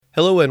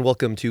Hello and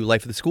welcome to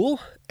Life of the School,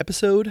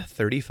 episode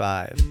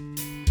 35.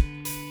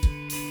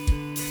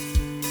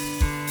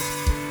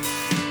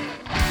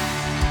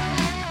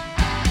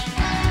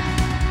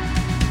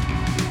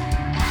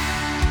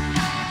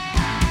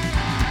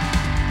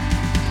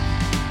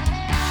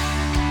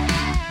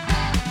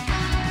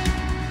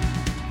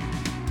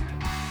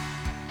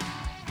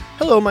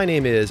 Hello, my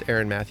name is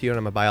Aaron Matthew, and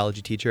I'm a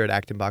biology teacher at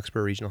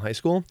Acton-Boxborough Regional High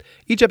School.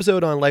 Each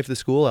episode on Life of the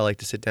School, I like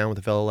to sit down with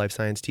a fellow life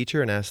science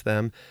teacher and ask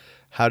them,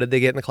 how did they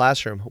get in the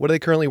classroom? What are they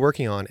currently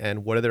working on?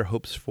 And what are their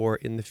hopes for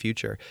in the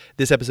future?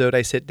 This episode,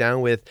 I sit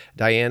down with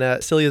Diana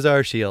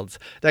Siliazar Shields.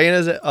 Diana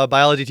is a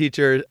biology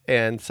teacher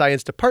and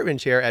science department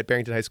chair at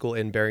Barrington High School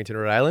in Barrington,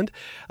 Rhode Island.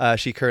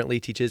 She currently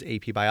teaches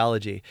AP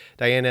Biology.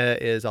 Diana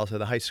is also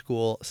the high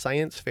school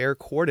science fair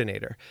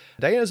coordinator.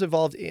 Diana is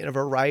involved in a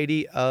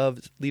variety of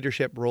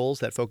leadership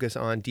roles that focus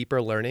on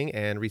deeper learning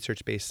and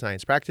research-based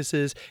science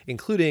practices,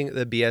 including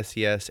the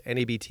BSCS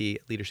NABT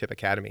Leadership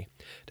Academy.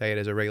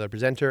 Diana is a regular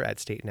presenter at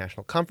state and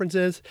national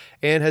conferences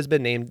and has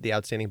been named the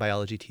Outstanding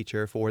Biology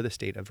Teacher for the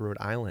state of Rhode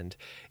Island.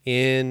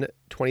 In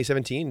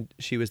 2017,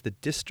 she was the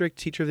District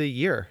Teacher of the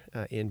Year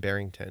in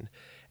Barrington.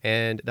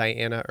 And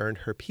Diana earned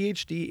her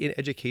PhD in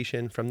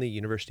education from the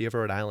University of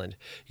Rhode Island.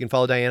 You can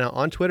follow Diana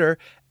on Twitter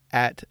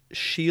at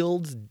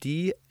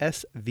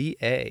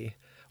ShieldsDSVA.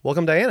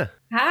 Welcome, Diana.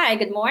 Hi,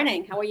 good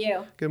morning. How are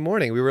you? Good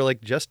morning. We were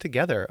just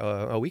together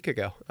a week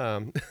ago. Yeah,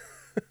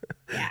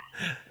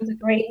 it was a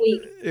great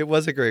week. It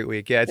was a great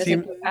week. Yeah,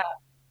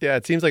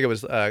 it seems like it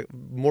was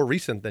more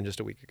recent than just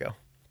a week ago.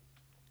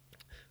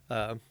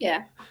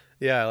 Yeah,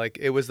 like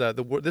it was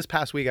this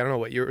past week. I don't know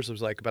what yours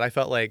was like, but I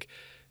felt like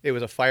it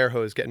was a fire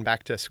hose getting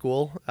back to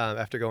school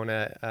after going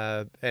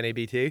to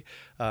NABT.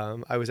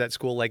 I was at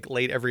school like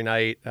late every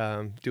night,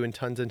 doing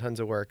tons and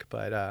tons of work,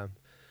 but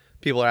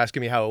people are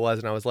asking me how it was,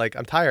 and I was like,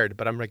 I'm tired,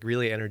 but I'm like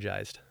really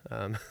energized.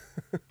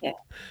 Yeah,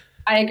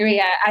 I agree.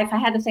 I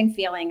had the same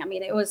feeling. I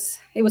mean, it was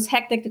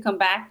hectic to come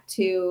back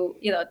to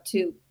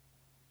to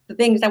the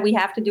things that we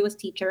have to do as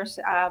teachers,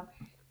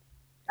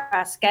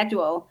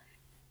 schedule,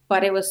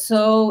 but it was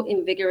so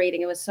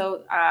invigorating. It was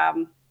so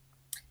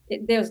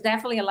there was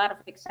definitely a lot of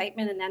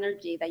excitement and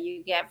energy that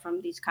you get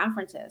from these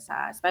conferences,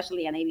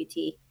 especially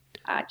NABT,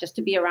 just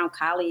to be around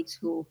colleagues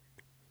who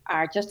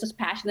are just as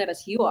passionate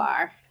as you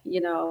are,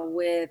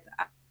 with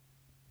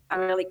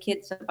really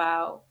kids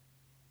about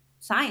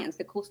science,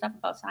 the cool stuff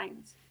about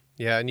science.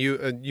 Yeah, and you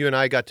and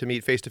I got to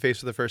meet face to face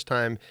for the first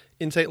time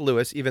in St.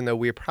 Louis, even though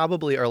we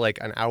probably are like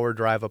an hour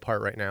drive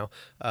apart right now.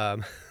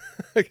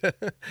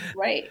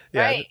 Right. Yeah,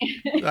 Right.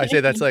 I say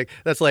that's like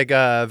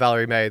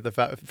Valerie May.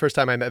 The first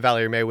time I met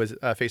Valerie May was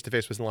face to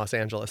face was in Los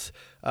Angeles.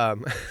 Oh,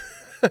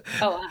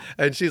 wow.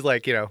 And she's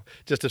like,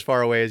 just as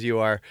far away as you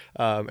are.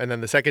 And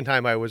then the second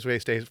time I was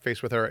face to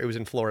face with her, it was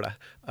in Florida.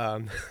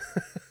 So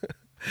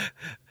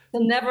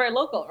never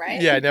local,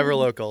 right? Yeah, never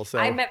local. So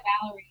I met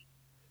Valerie.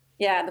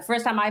 Yeah, the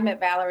first time I met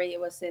Valerie, it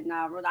was in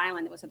Rhode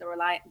Island. It was at the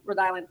Rhode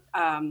Island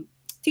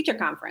teacher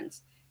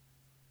conference.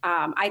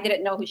 I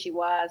didn't know who she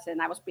was,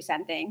 and I was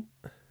presenting.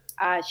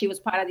 She was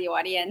part of the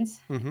audience,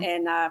 mm-hmm.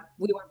 and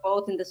we were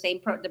both in the same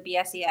the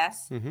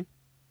BSCS. Mm-hmm.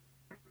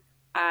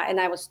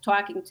 And I was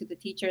talking to the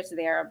teachers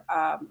there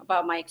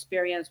about my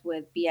experience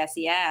with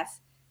BSCS,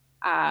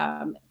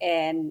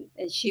 and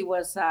she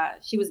was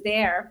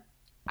there.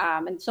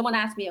 And someone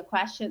asked me a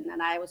question, and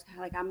I was kind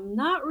of like, I'm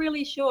not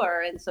really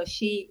sure. And so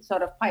she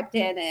sort of piped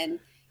in and,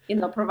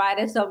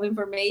 provided some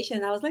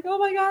information. I was like, oh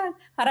my God,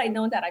 had I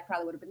known that, I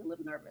probably would have been a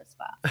little nervous,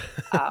 but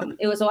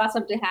it was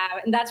awesome to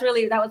have. And that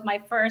was my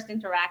first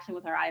interaction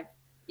with her.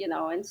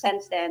 And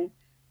since then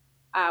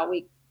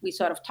we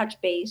sort of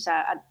touch base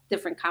at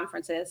different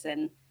conferences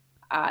and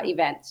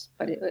events,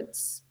 but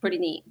it's pretty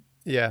neat.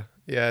 Yeah,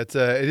 it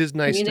is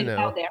nice community to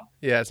know. Out there.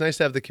 Yeah, it's nice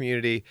to have the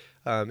community.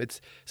 It's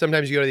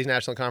sometimes you go to these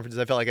national conferences.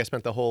 I felt like I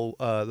spent the whole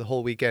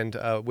weekend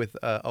with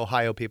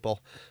Ohio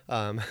people,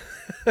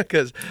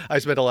 because I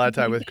spent a lot of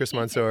time with Chris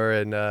Mansour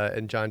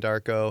and John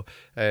Darko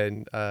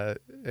and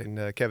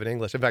Kevin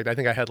English. In fact, I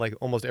think I had like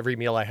almost every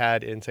meal I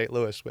had in St.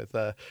 Louis with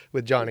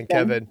John and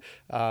Kevin.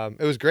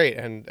 It was great,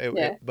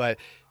 but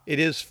it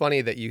is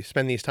funny that you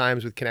spend these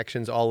times with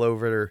connections all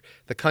over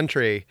the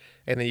country,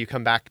 and then you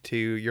come back to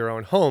your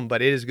own home.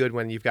 But it is good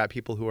when you've got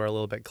people who are a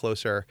little bit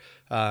closer,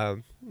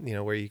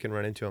 where you can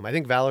run into them. I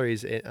think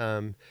Valerie's at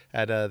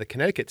the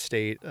Connecticut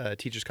State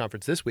Teachers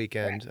Conference this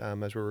weekend,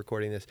 as we're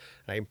recording this.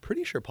 And I'm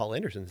pretty sure Paul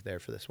Anderson's there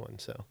for this one.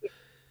 So.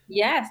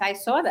 Yes, I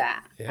saw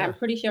that. Yeah. I'm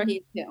pretty sure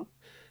he's too.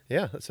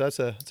 Yeah, so it's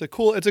a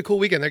cool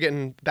weekend. They're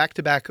getting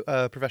back-to-back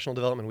professional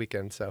development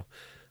weekend. So.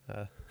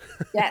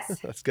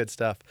 Yes. That's good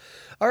stuff.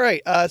 All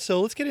right.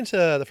 So let's get into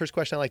the first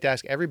question I like to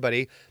ask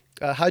everybody.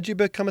 How'd you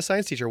become a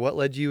science teacher? What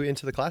led you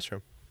into the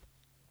classroom?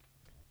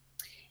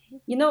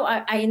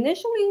 I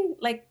initially,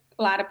 like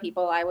a lot of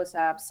people, I was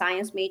a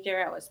science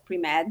major. I was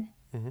pre-med.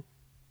 Mm-hmm.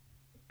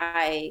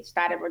 I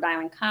started Rhode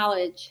Island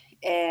College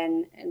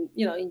and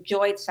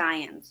enjoyed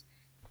science.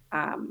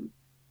 I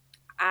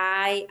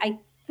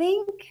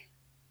think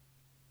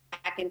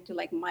back into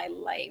like my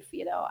life,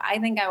 I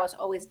think I was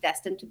always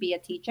destined to be a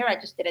teacher. I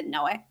just didn't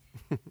know it.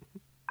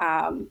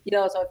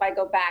 So if I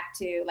go back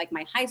to like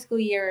my high school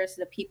years,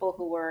 the people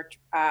who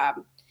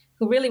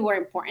really were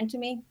important to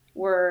me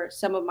were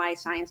some of my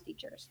science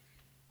teachers,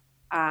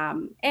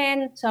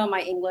 and some of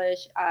my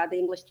English, the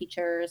English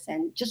teachers,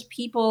 and just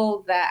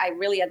people that I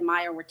really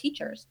admire were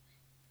teachers.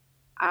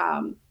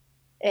 Um,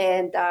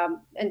 and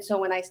so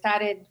when I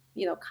started,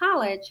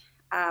 college,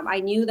 I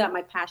knew that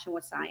my passion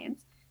was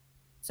science.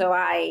 So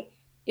I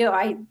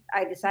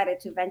decided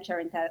to venture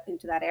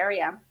into that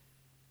area.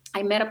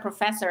 I met a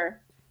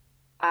professor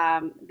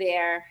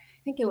there.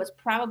 I think it was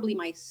probably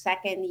my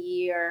second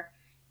year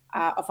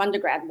of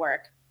undergrad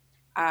work.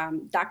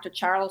 Dr.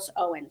 Charles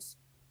Owens,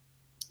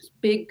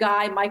 big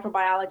guy,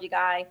 microbiology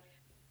guy.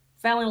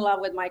 Fell in love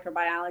with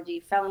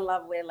microbiology. Fell in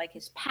love with like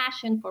his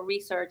passion for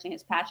research and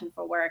his passion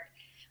for work.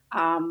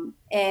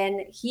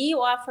 And he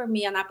offered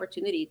me an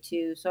opportunity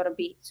to sort of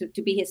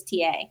to be his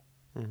TA.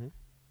 Mm-hmm.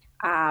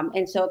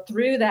 And so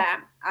through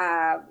that,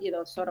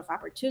 sort of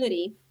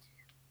opportunity,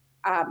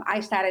 I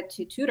started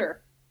to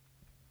tutor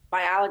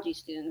biology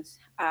students,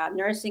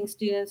 nursing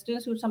students,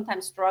 students who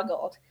sometimes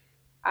struggled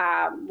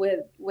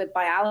with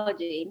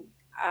biology.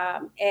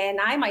 And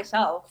I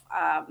myself,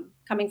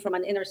 coming from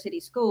an inner city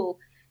school,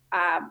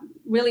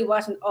 really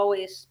wasn't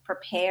always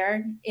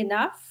prepared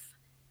enough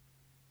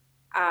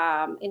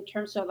in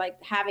terms of like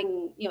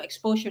having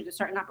exposure to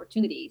certain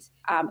opportunities.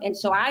 And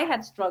so I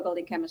had struggled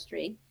in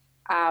chemistry,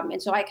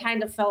 and so I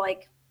kind of felt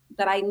like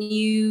that I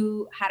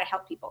knew how to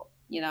help people.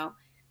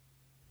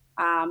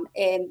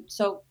 And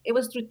so it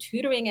was through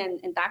tutoring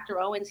and Dr.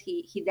 Owens,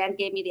 he then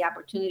gave me the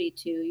opportunity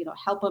to,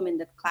 help him in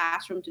the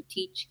classroom to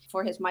teach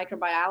for his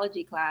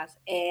microbiology class.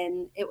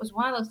 And it was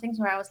one of those things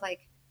where I was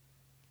like,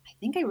 I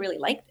think I really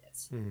like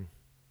this. Mm.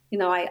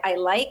 I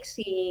like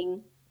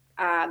seeing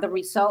the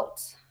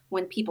results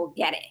when people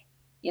get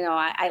it.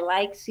 I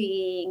like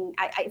seeing,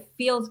 it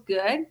feels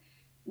good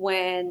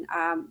when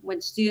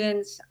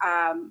students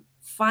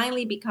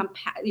finally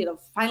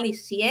finally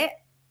see it,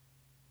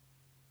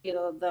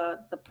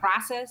 the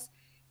process,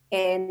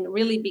 and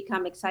really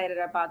become excited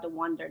about the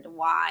wonder, the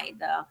why,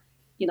 the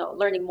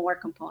learning more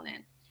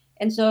component.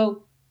 And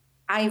so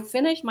I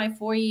finished my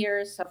 4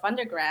 years of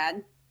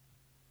undergrad,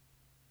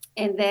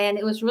 and then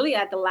it was really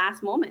at the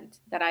last moment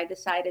that I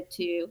decided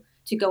to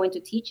go into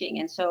teaching.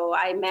 And so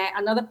I met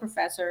another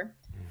professor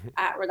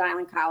at Rhode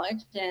Island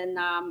College, and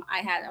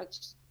I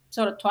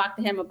sort of talked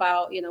to him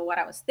about what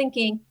I was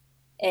thinking.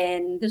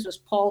 And this was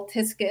Paul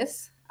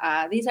Tiskus.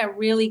 These are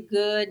really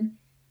good,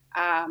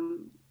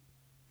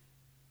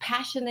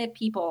 passionate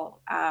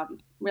people,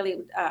 really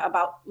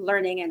about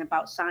learning and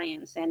about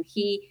science. And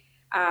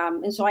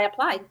and so I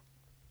applied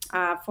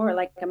for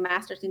like a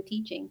master's in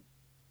teaching.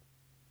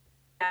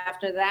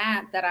 After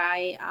that,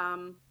 I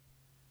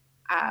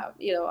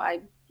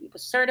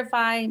was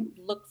certified,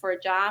 looked for a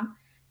job.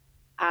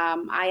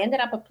 I ended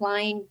up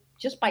applying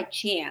just by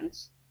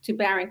chance to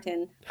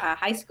Barrington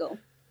High School.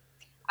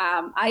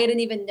 I didn't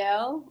even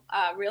know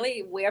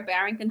really where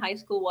Barrington High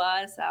School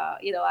was.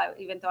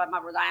 Even though I'm a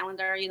Rhode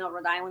Islander,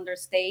 Rhode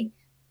Islanders stay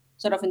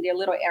sort of in their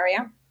little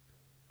area.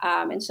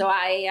 And so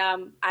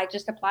I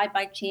just applied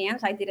by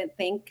chance. I didn't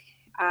think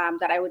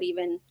that I would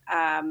even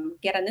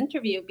get an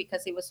interview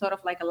because it was sort of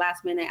like a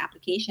last minute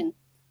application.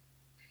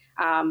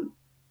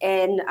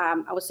 And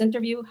I was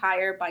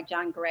hired by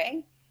John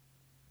Gray.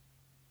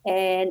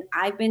 And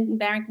I've been in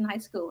Barrington High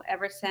School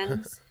ever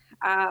since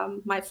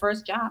my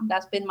first job.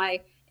 That's been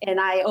and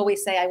I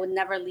always say I would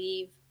never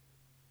leave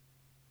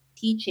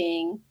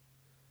teaching.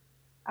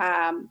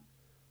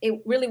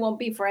 It really won't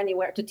be for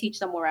anywhere to teach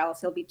somewhere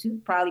else. It'll be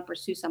to probably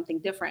pursue something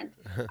different.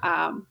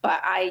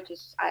 But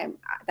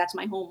that's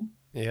my home.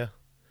 Yeah.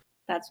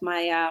 That's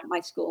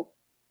my school.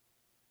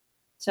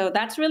 So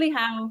that's really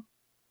how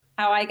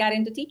I got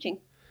into teaching.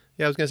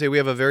 Yeah, I was going to say we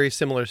have a very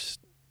similar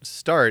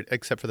start,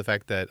 except for the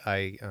fact that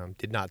I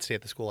did not stay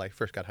at the school I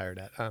first got hired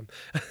at.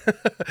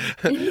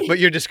 But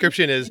your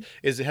description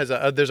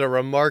there's a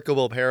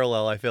remarkable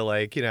parallel. I feel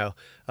like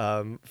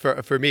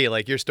for me,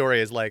 like your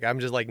story is like I'm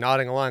just like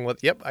nodding along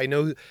with. Yep, I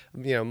know.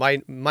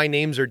 My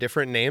names are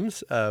different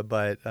names,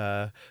 but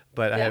yeah.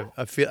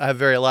 I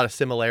have a lot of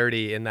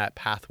similarity in that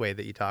pathway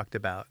that you talked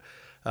about.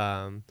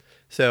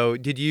 So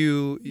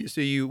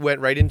you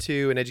went right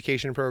into an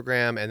education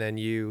program, and then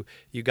you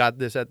got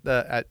this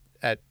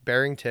at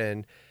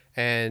Barrington,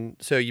 and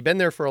so you've been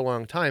there for a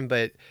long time,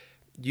 but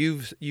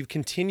you've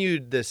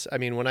continued this. I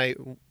mean, when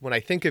I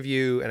think of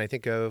you and I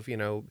think of you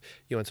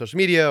on social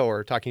media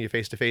or talking to you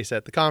face to face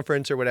at the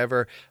conference or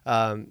whatever,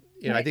 right.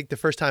 I think the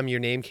first time your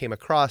name came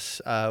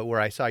across where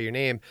I saw your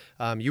name,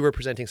 you were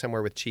presenting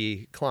somewhere with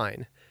Chi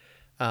Klein.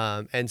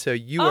 And so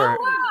you were,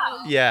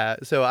 wow. Yeah.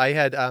 So I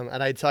had,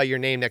 and I saw your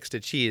name next to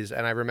Chi's,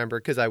 and I remember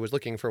because I was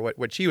looking for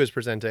what she was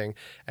presenting,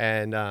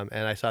 and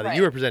I saw that right.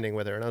 You were presenting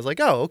with her, and I was like,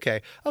 oh,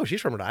 okay. Oh,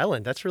 she's from Rhode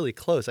Island. That's really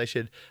close. I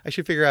should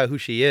figure out who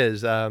she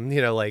is.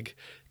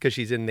 Because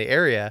she's in the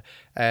area,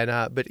 and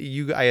but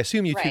I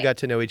assume you right. two got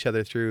to know each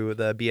other through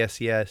the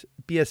BSCS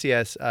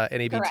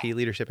NABT Correct.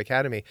 Leadership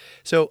Academy.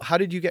 So how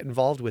did you get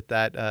involved with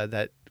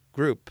that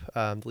group,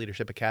 the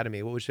Leadership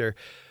Academy? What was your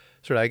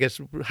sort of, I guess,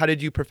 how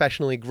did you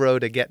professionally grow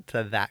to get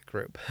to that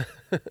group?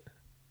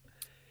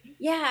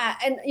 Yeah,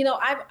 and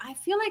I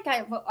feel like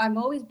I've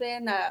always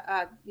been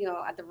at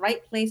the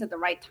right place at the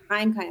right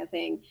time kind of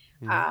thing.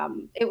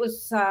 Hmm. It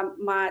was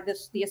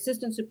the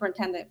assistant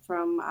superintendent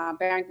from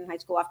Barrington High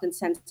School often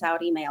sends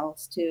out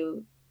emails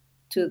to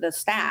the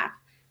staff,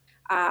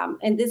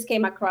 and this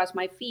came across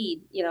my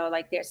feed.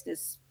 Like there's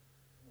this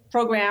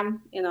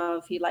program,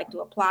 if you'd like to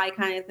apply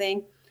kind of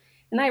thing.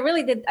 And I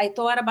really did. I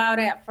thought about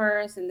it at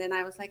first, and then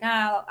I was like,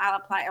 oh, I'll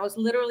apply.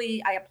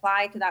 I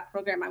applied to that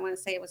program. I want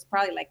to say it was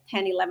probably like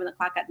 10, 11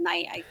 o'clock at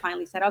night. I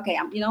finally said, okay,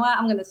 you know what?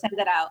 I'm going to send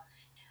it out.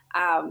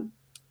 Um,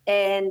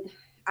 and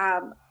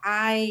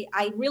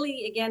I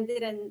really, again,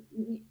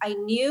 I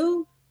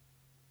knew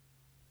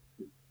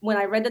when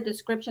I read the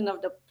description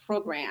of the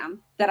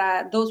program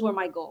that those were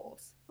my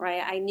goals,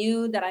 right? I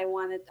knew that I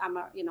want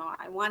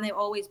to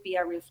always be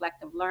a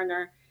reflective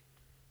learner,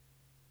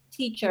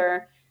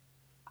 teacher.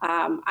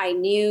 I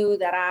knew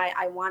that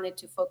I wanted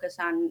to focus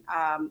on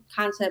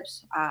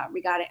concepts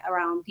regarding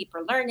around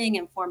deeper learning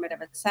and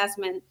formative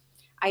assessment.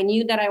 I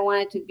knew that I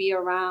wanted to be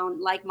around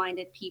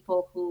like-minded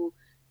people who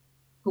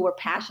were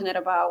passionate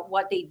about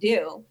what they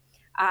do,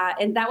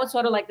 and that was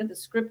sort of like the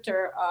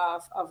descriptor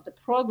of the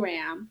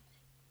program.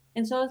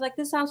 And so I was like,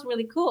 this sounds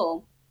really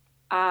cool.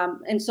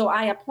 And so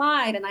I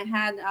applied, and I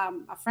had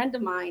a friend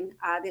of mine.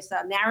 This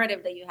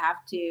narrative that you had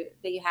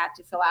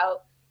to fill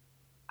out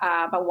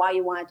about why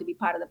you wanted to be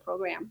part of the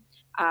program.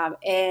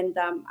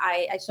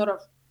 I sort of,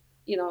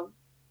 you know,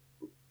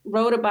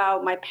 wrote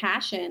about my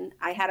passion.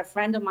 I had a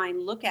friend of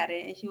mine look at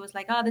it, and she was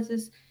like, "Oh, this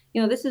is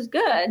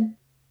good."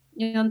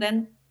 And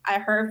then I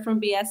heard from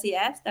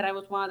BSES that I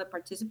was one of the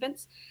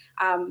participants.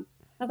 I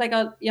was like,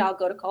 "Oh, yeah, I'll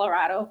go to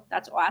Colorado.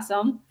 That's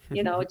awesome."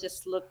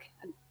 Just look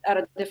at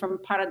a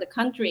different part of the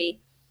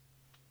country.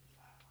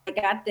 I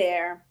got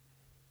there,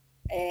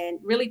 and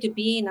really to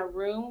be in a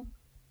room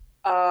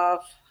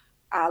of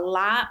a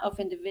lot of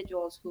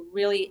individuals who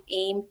really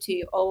aim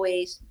to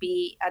always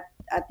be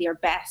at their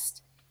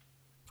best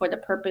for the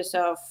purpose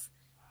of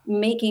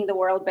making the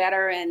world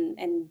better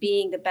and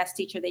being the best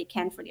teacher they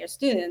can for their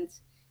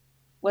students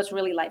was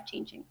really life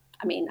changing.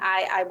 I mean,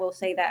 I will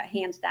say that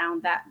hands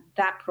down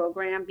that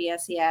program,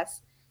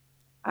 BSES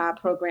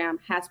program,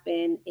 has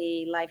been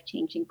a life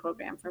changing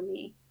program for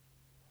me.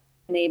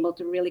 And able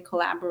to really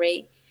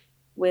collaborate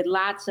with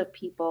lots of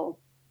people.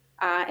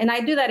 And I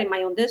do that in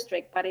my own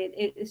district, but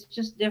it's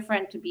just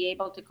different to be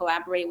able to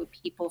collaborate with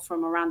people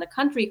from around the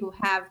country who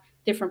have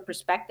different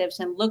perspectives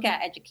and look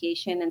at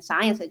education and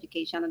science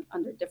education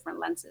under different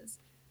lenses.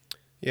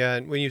 Yeah,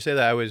 and when you say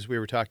that, we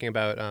were talking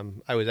about.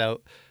 I was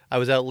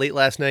out late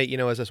last night.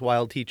 As us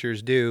wild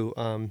teachers do,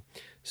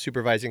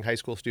 supervising high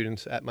school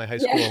students at my high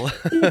Yeah. school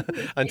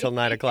until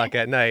 9 o'clock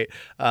at night.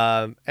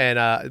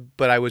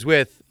 But I was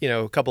with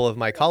a couple of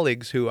my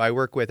colleagues who I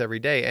work with every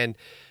day, and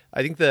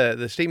I think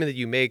the statement that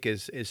you make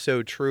is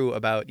so true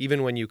about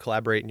even when you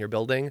collaborate in your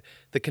building,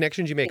 the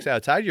connections you make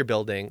outside your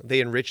building, they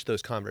enrich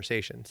those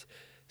conversations.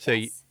 So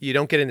Yes. you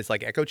don't get in this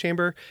like echo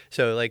chamber.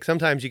 So like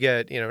sometimes you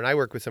get, and I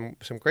work with some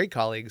great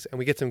colleagues and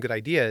we get some good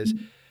ideas,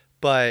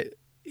 but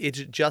it's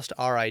just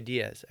our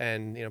ideas.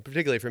 And,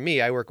 particularly for me,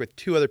 I work with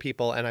two other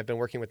people and I've been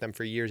working with them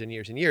for years and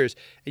years and years.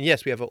 And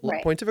yes, we have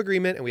Right. points of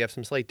agreement and we have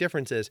some slight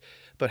differences,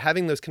 but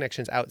having those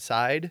connections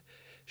outside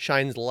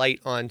shines light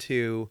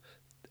onto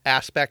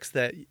aspects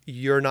that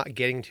you're not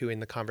getting to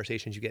in the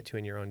conversations you get to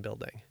in your own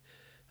building.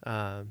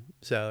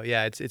 So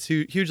yeah, it's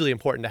hugely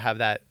important to have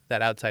that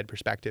outside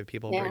perspective,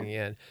 people Yeah. bringing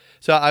in.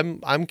 So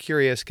I'm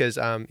curious because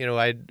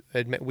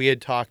we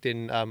had talked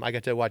and I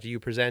got to watch you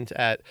present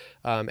at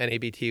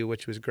NABT,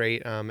 which was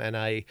great.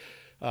 And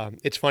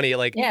it's funny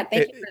like Yeah.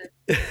 Thank you for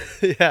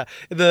yeah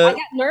I the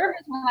got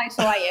nervous when I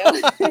saw you. I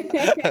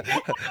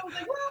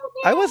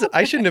was like, "Oh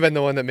I no." shouldn't have been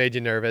the one that made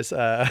you nervous in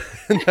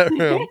that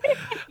room.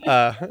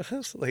 I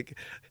was like,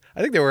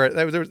 I think there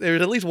was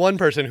at least one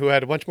person who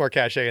had much more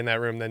cachet in that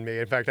room than me.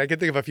 In fact, I could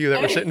think of a few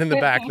that were sitting in the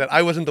back that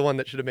I wasn't the one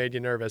that should have made you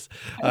nervous.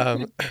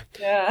 Um,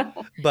 Yeah.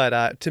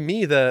 but to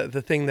me,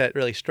 the thing that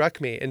really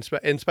struck me,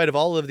 in spite of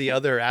all of the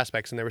other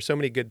aspects, and there were so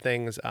many good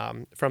things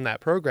from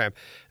that program,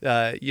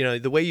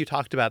 the way you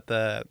talked about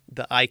the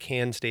I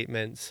can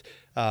statements.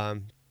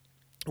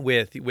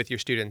 With your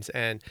students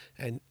and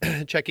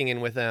checking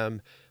in with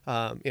them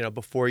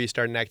before you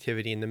start an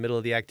activity, in the middle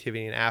of the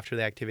activity, and after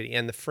the activity,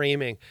 and the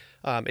framing.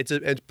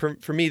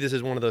 For me, this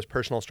is one of those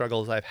personal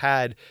struggles I've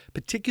had,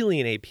 particularly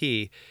in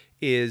AP,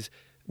 is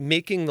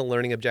making the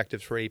learning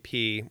objectives for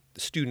AP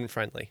student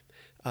friendly,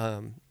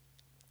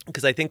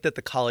 because I think that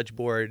the College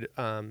Board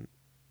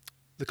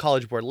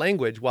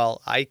language,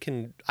 while I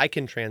can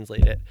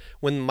translate it,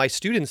 when my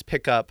students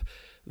pick up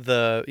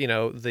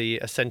the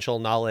essential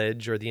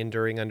knowledge or the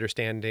enduring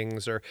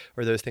understandings or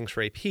those things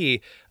for AP,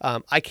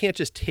 I can't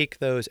just take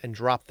those and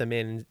drop them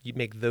in and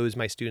make those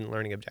my student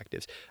learning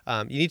objectives.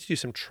 You need to do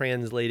some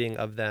translating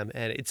of them,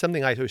 and it's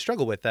something I always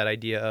struggle with, that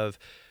idea of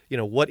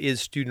what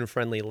is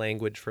student-friendly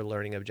language for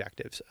learning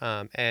objectives?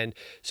 And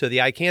so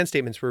the I can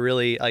statements were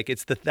really like,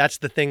 that's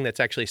the thing that's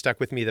actually stuck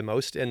with me the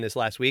most in this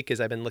last week, is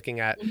I've been looking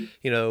at,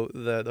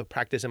 the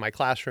practice in my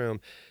classroom.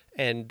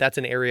 And that's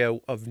an area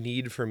of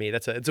need for me.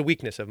 It's a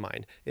weakness of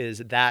mine, is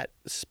that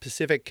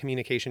specific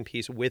communication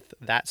piece with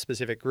that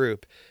specific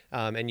group.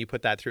 And you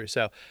put that through.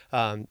 So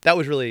that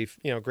was really,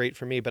 great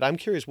for me. But I'm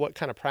curious what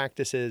kind of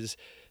practices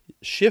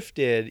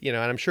shifted, and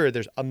I'm sure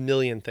there's a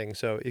million things.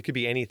 So it could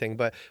be anything.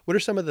 But what are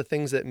some of the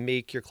things that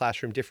make your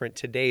classroom different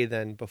today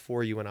than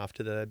before you went off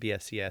to the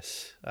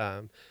BSCS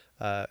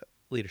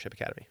Leadership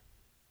Academy?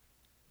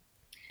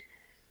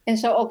 And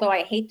so, although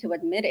I hate to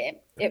admit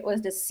it, it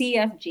was the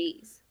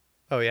CFGs.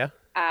 Oh, yeah?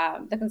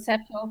 The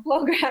conceptual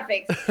flow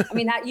graphics. I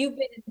mean,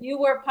 you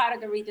were part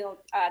of the Regional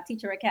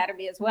Teacher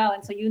Academy as well.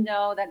 And so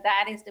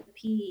that is the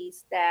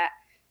piece that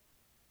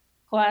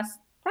costs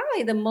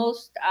probably the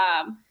most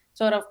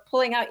sort of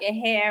pulling out your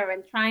hair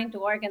and trying to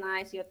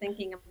organize your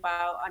thinking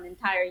about an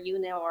entire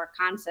unit or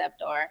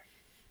concept or,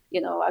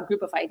 a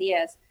group of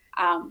ideas.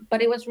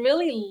 But it was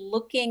really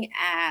looking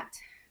at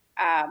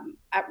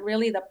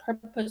really the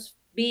purpose,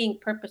 being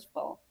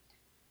purposeful.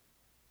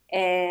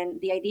 And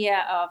the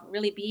idea of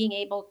really being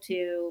able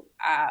to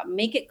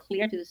make it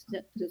clear to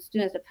the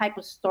students the type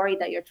of story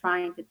that you're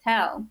trying to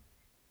tell,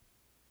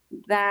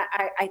 that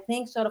I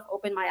think sort of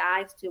opened my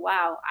eyes to,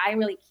 wow, I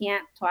really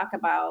can't talk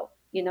about,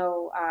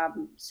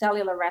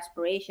 cellular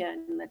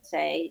respiration, let's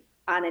say,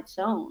 on its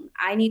own.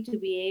 I need to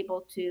be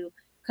able to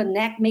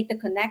make the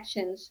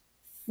connections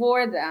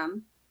for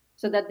them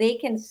so that they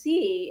can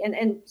see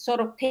and sort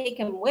of take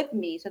them with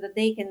me so that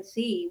they can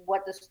see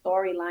what the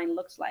storyline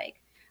looks like.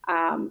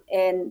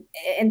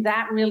 And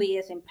that really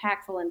is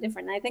impactful and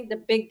different. And I think the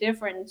big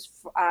difference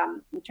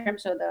in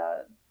terms of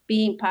the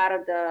being part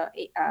of the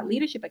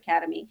Leadership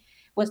Academy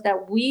was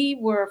that we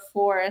were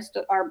forced,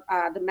 or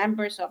the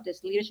members of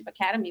this Leadership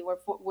Academy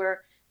were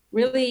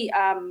really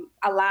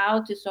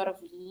allowed to sort of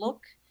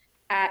look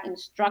at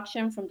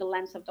instruction from the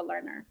lens of the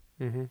learner.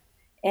 Mm-hmm.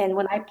 And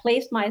when I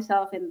placed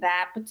myself in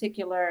that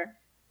particular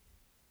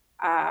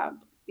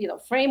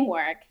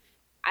framework,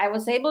 I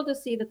was able to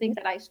see the things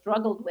that I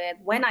struggled with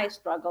when I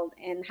struggled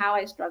and how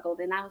I struggled.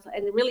 And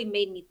it really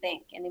made me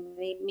think, and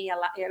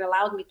it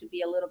allowed me to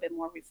be a little bit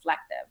more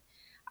reflective.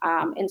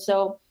 And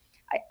so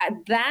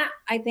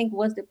I think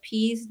was the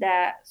piece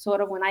that sort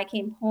of, when I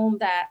came home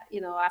that,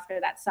 after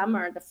that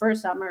summer, the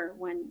first summer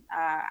when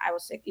I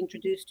was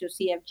introduced to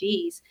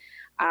CFGs,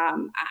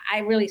 I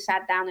really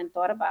sat down and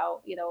thought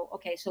about,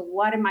 okay, so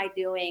what am I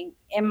doing?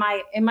 Am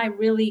I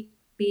really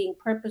being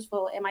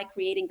purposeful? Am I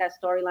creating that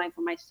storyline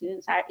for my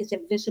students? Is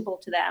it visible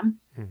to them?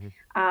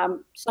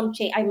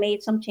 Mm-hmm. I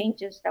made some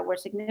changes that were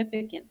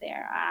significant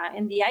there.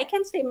 And the I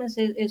can statements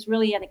is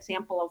really an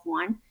example of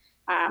one.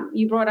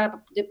 You brought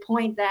up the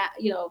point that,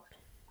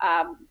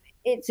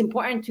 it's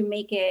important to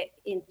make it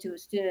into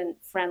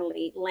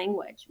student-friendly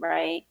language,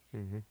 right?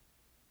 Mm-hmm.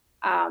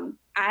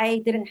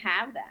 I didn't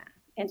have that.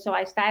 And so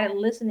I started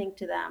listening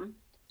to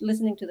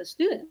the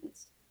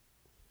students.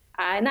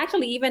 And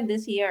actually, even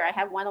this year, I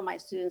had one of my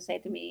students say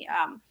to me,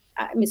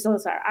 Ms.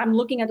 Salazar, I'm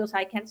looking at those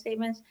I can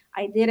statements.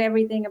 I did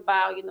everything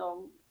about,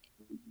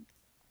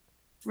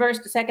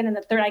 first, the second, and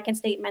the third I can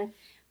statement,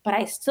 but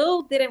I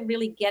still didn't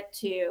really get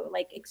to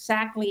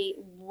exactly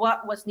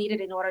what was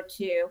needed in order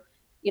to,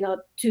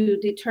 to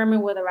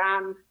determine whether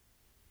I'm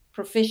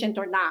proficient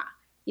or not,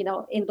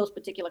 in those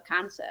particular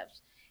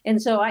concepts. And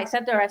so I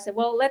said to her, I said,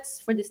 well,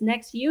 for this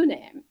next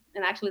unit,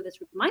 and actually this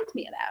reminds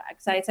me of that,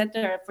 because I said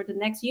to her, for the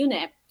next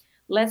unit,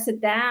 let's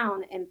sit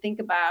down and think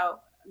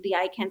about the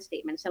I can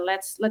statements, and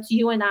let's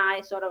you and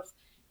I sort of,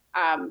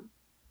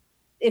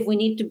 if we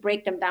need to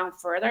break them down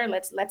further,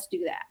 let's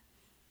do that.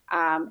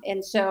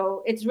 And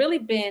so it's really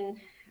been,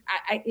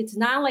 it's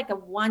not like a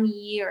 1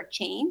 year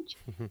change.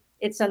 Mm-hmm.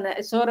 It's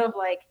sort of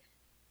like,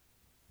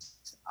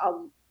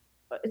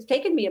 it's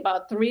taken me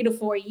about 3 to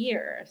 4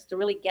 years to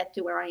really get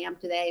to where I am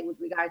today with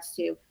regards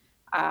to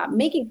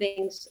making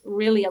things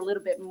really a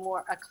little bit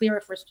more clearer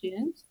for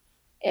students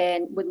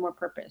and with more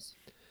purpose.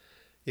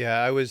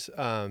 Yeah, I was,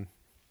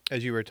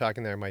 as you were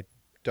talking there, my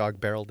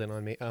dog barreled in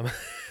on me. My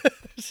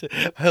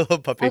little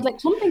puppy. I was like,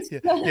 something's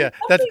yeah.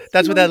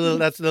 That's what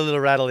that's the little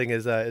rattling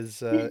is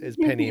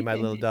Penny, my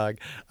little dog.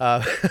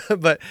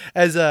 But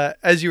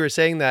as you were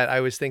saying that,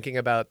 I was thinking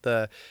about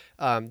the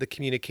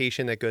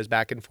communication that goes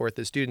back and forth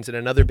with students, and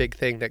another big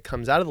thing that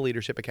comes out of the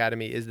Leadership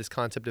Academy is this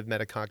concept of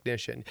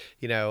metacognition.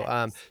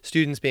 Yes.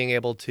 Students being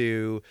able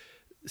to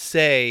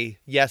say,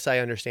 yes, I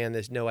understand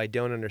this. No, I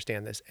don't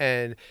understand this.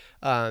 And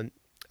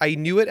I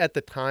knew it at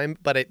the time,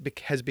 but it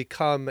has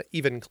become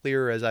even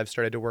clearer as I've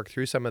started to work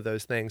through some of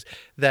those things,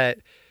 that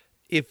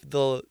if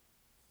the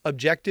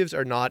objectives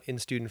are not in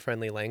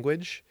student-friendly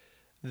language,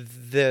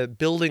 the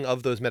building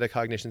of those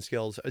metacognition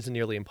skills is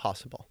nearly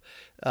impossible,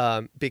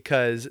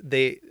 because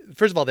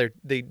first of all,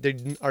 they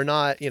are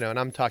not, and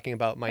I'm talking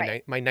about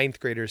my ninth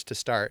graders to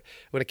start.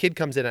 When a kid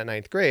comes in at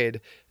ninth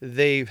grade,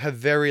 they have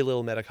very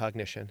little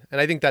metacognition,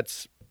 and I think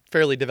that's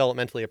fairly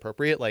developmentally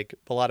appropriate. Like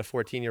a lot of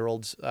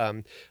 14-year-olds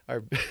are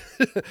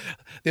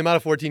the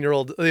amount the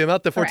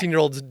Correct.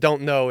 14-year-olds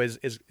don't know is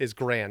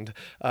grand.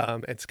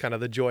 It's kind of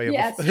the joy of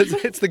Yes.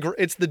 it's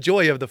the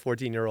joy of the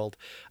 14-year-old.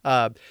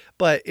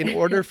 But in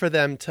order for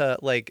them to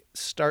like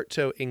start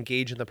to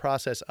engage in the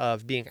process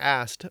of being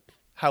asked,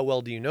 how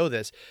well do you know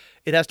this?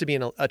 It has to be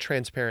in a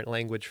transparent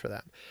language for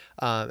them.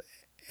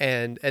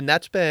 And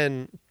that's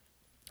been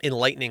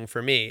enlightening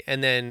for me.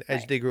 And then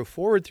as Right. they grow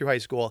forward through high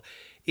school,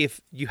 if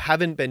you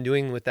haven't been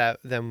doing with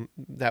them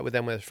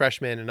with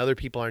freshmen and other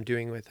people aren't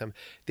doing with them,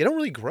 they don't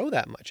really grow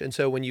that much. And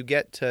so when you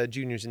get to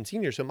juniors and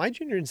seniors, so my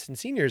juniors and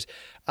seniors,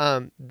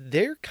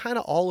 they're kind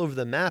of all over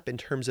the map in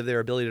terms of their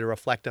ability to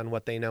reflect on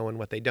what they know and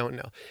what they don't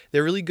know.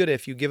 They're really good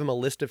if you give them a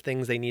list of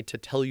things they need to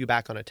tell you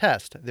back on a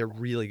test. They're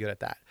really good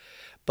at that.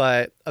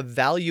 But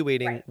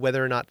evaluating Right.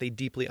 whether or not they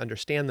deeply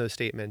understand those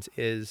statements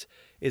is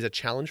a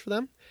challenge for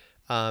them.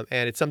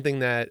 And it's something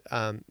that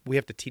we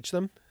have to teach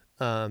them.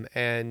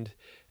 And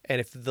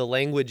if the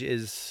language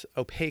is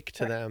opaque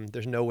to Right. them,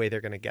 there's no way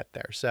they're going to get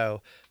there.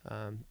 So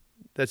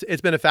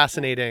it's been a Yeah.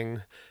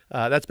 fascinating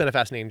that's been a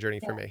fascinating journey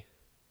for Yeah. me.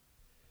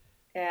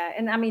 Yeah.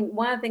 And I mean,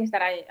 one of the things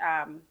that I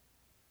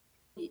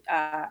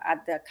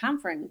at the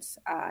conference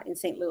in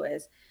St.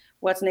 Louis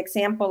was an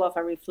example of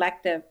a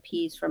reflective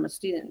piece from a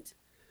student.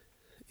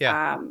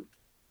 Yeah, Um,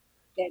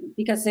 and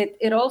because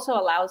it also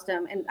allows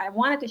them, and I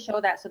wanted to show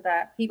that so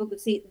that people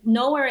could see.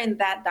 Nowhere in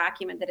that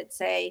document did it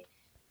say,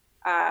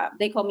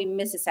 they call me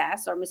Mrs.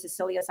 S or Mrs.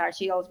 Celia Sar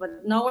Shields,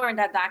 but nowhere in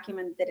that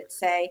document did it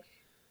say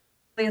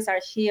Celia Sar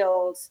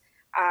Shields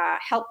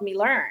helped me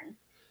learn.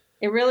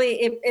 It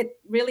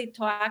really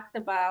talked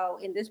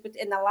about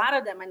in a lot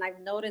of them, and I've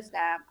noticed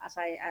that as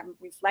I am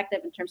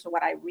reflective in terms of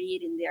what I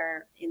read in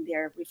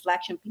their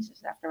reflection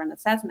pieces after an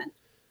assessment,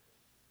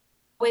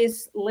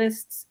 always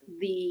lists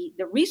the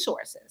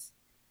resources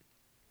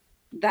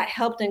that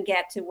helped them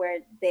get to where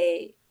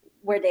they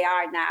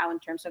are now in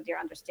terms of their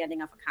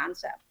understanding of a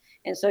concept.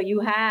 And so you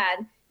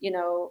had,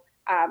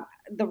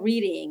 the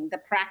reading, the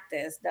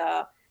practice,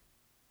 the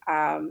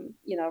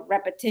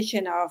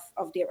repetition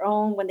of their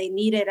own when they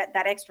needed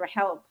that extra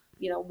help.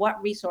 What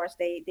resource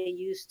they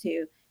used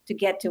to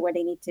get to where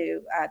they need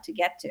to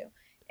get to.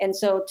 And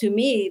so to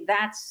me,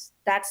 that's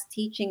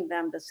teaching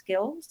them the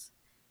skills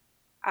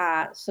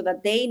so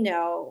that they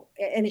know,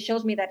 and it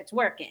shows me that it's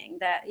working.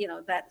 That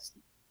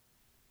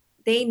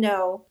they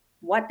know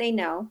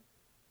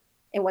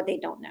and what they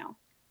don't know.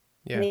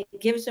 And yeah, it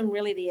gives them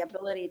really the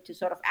ability to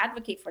sort of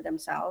advocate for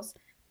themselves.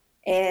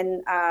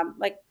 And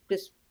like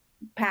this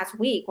past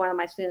week, one of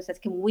my students says,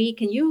 can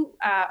you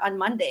on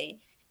Monday,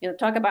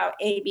 talk about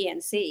A, B,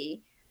 and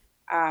C,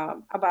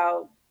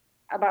 about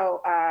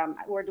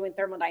we're doing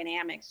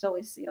thermodynamics. So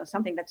it's,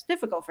 something that's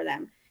difficult for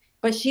them.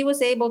 But she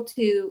was able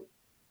to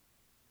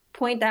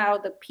point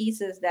out the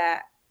pieces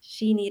that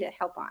she needed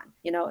help on.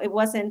 It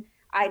wasn't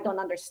I don't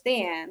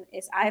understand,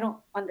 it's I don't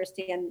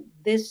understand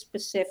this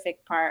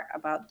specific part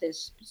about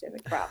this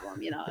specific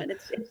problem. And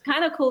it's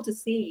kind of cool to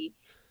see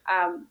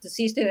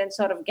students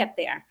sort of get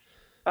there.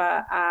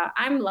 But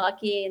I'm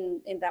lucky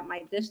in that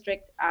my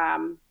district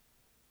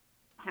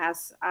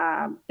has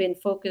been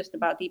focused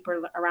about deeper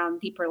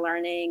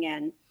learning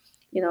and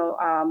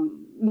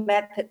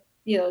method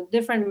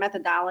different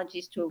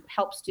methodologies to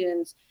help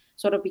students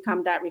sort of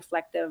become that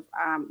reflective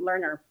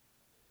learner.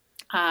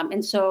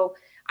 And so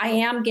I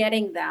am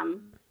getting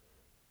them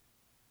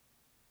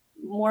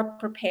more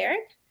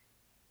prepared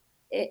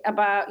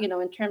about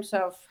in terms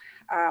of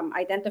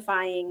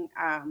identifying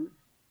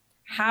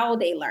how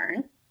they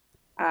learn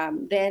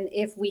than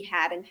if we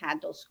hadn't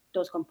had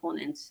those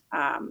components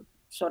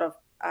sort of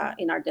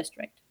in our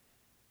district.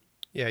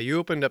 yeah. You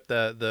opened up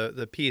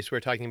the piece. We're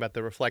talking about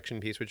the reflection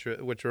piece,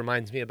 which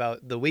reminds me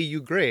about the way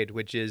you grade,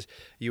 which is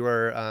you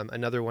are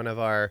another one of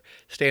our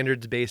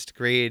standards based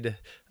grade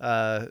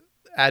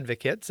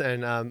advocates.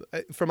 And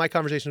for my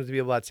conversations with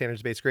people about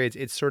standards based grades,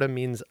 it sort of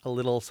means a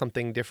little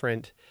something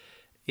different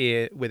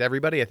with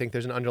everybody. I think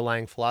there's an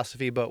underlying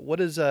philosophy, but what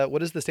does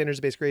the standards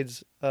based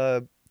grades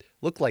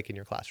look like in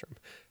your classroom?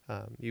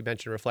 You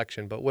mentioned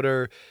reflection, but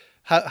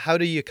how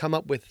do you come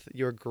up with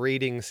your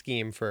grading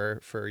scheme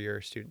for your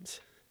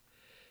students?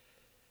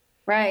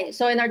 Right.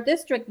 So in our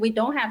district, we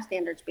don't have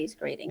standards-based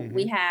grading. Mm-hmm.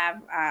 We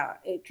have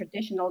a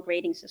traditional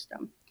grading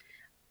system.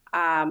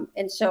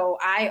 And so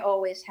I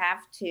always have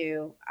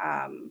to,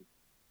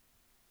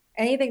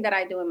 anything that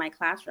I do in my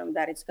classroom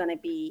that it's going to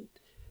be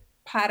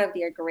part of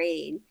their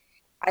grade,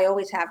 I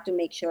always have to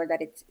make sure that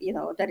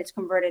it's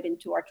converted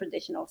into our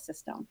traditional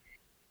system.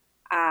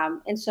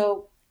 And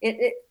so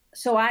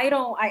so I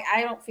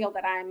don't feel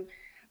that I'm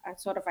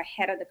sort of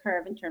ahead of the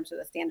curve in terms of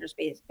the standards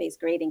based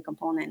grading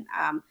component.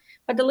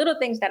 But the little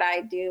things that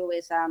I do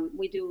is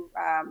we do.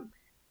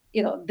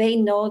 They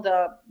know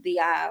the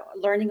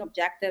learning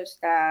objectives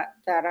that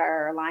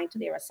are aligned to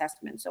their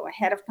assessment. So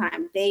ahead of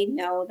time, they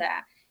know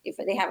that if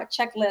they have a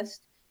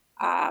checklist,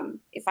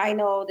 if I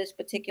know this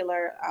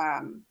particular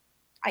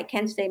I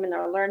can statement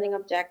or a learning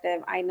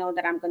objective, I know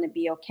that I'm going to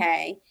be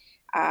okay.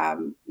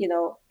 In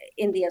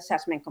the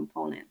assessment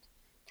component.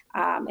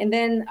 And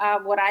then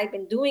what I've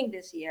been doing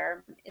this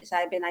year is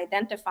I've been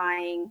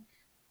identifying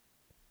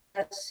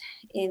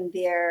in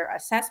their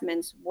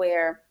assessments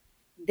where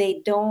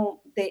they're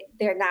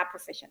not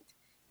proficient,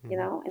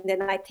 Mm-hmm. and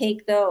then I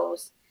take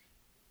those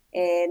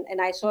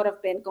and I sort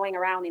of been going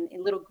around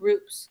in little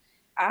groups.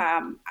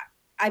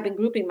 I've been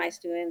grouping my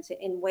students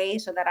in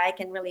ways so that I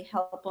can really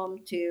help them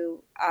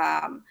to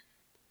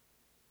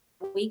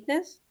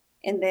weakness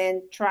and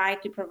then try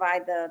to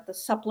provide the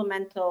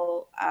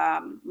supplemental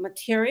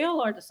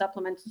material or the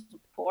supplemental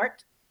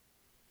support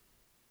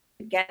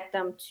to get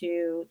them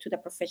to the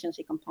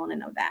proficiency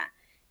component of that.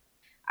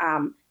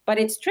 But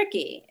it's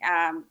tricky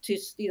to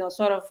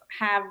sort of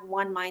have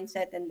one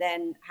mindset and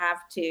then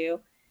have to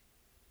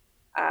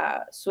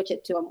switch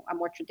it to a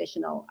more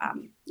traditional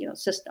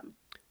system.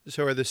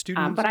 So are the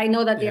students? But I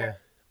know that Yeah, they're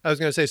I was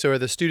going to say. So are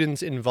the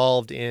students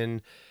involved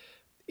in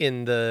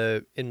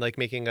like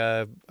making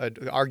a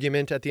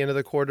argument at the end of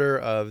the quarter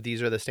of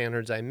these are the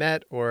standards I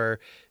met, or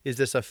is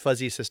this a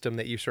fuzzy system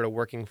that you're sort of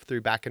working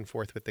through back and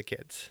forth with the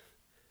kids?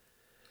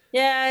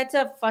 yeah, it's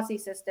a fuzzy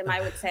system,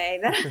 I would say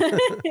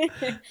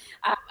that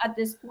at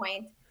this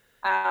point.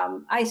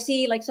 I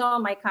see like some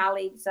of my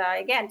colleagues,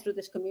 again, through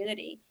this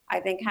community, I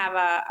think have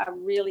a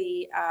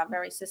really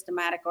very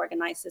systematic,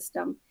 organized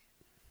system.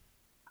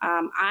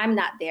 I'm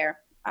not there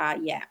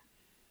yet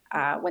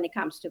when it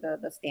comes to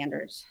the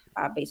standards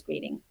based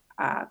grading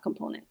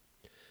component.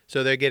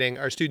 So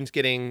are students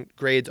getting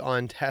grades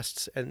on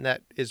tests, and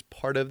that is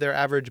part of their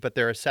average, but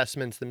their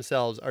assessments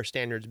themselves are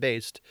standards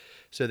based,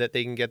 so that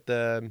they can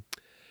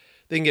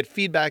get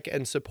feedback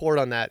and support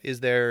on that.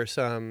 Is there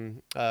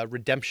some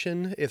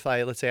redemption if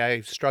let's say I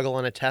struggle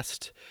on a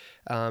test,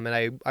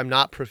 and I'm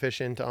not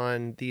proficient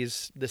on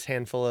this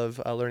handful of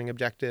learning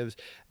objectives,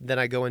 then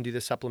I go and do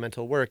the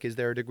supplemental work? Is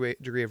there a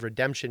degree of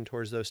redemption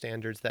towards those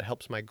standards that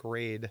helps my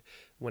grade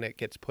when it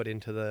gets put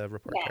into the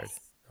report card? Yes.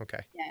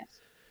 Okay. Yes.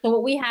 So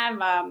what we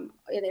have,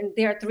 and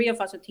there are three of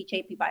us who teach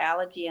AP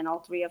biology, and all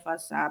three of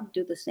us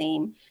do the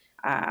same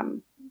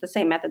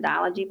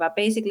methodology. But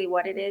basically,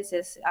 what it is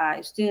if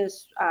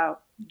students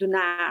do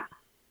not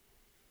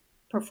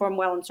perform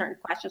well in certain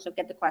questions or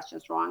get the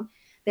questions wrong,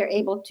 they're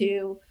able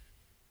to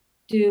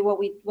do what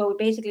we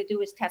basically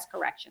do is test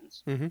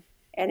corrections. Mm-hmm.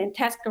 And in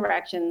test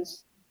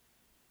corrections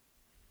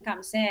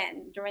comes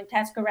in during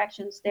test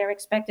corrections, they're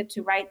expected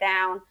to write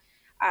down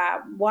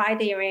why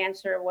their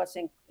answer was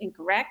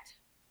incorrect.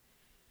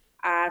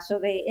 So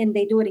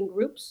they do it in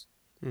groups,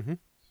 Mm-hmm.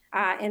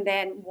 and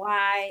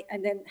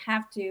then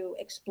have to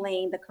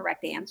explain the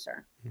correct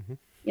answer.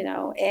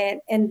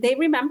 Mm-hmm. And they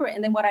remember it.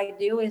 And then what I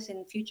do is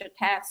in future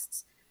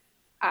tests,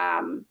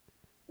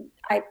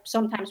 I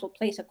sometimes will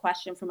place a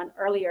question from an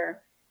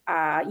earlier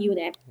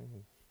unit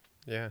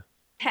Yeah.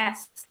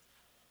 test.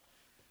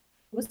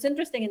 What's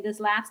interesting in this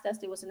last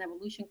test, it was an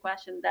evolution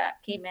question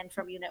that came in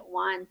from unit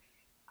 1,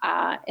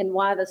 and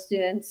one of the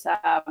students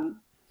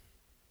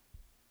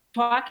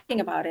talking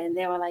about it, and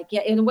they were like,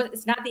 yeah,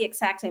 it's not the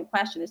exact same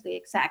question, it's the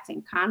exact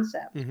same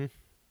concept. Mm-hmm.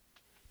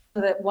 So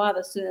that one of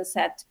the students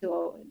said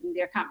to in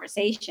their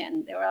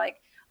conversation, they were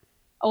like,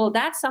 oh,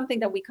 that's something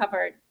that we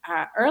covered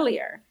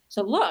earlier.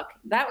 So look,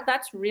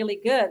 that's really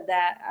good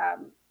that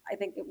I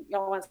think you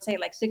want to say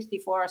like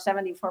 64 or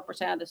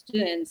 74% of the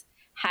students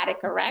had it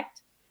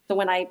correct. So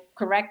when I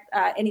correct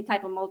any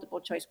type of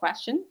multiple choice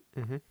question,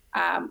 Mm-hmm.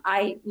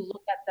 I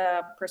look at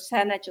the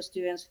percentage of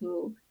students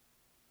who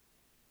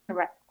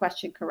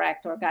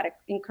correct or got it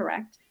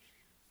incorrect.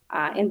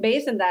 And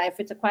based on that, if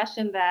it's a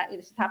question that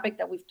is a topic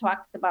that we've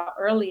talked about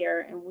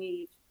earlier and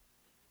we've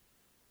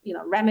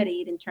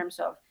remedied in terms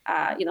of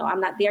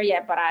I'm not there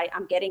yet, but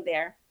I'm getting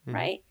there, Mm-hmm.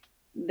 right?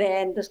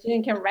 Then the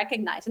student can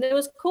recognize, and it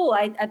was cool.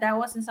 That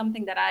wasn't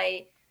something that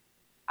I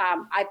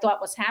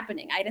thought was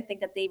happening. I didn't think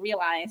that they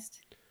realized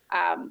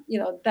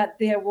that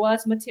there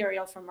was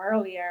material from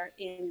earlier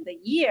in the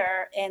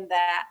year and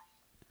that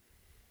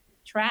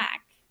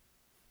track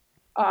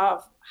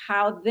of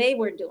how they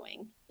were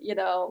doing, with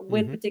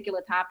Mm-hmm.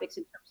 particular topics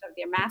in terms of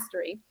their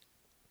mastery.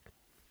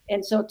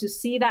 And so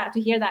to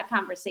hear that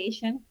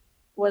conversation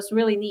was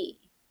really neat,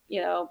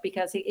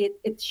 because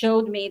it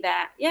showed me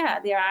that, yeah,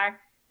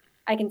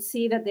 I can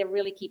see that they're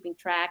really keeping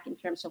track in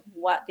terms of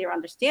what their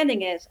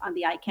understanding is on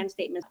the I can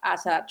statements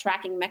as a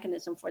tracking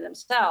mechanism for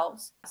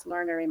themselves as a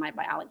learner in my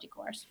biology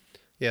course.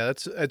 Yeah,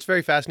 it's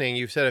very fascinating.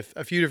 You've said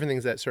a few different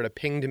things that sort of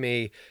pinged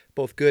me,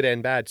 both good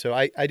and bad. So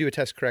I do a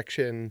test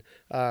correction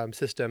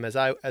system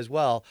as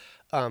well.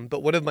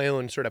 But one of my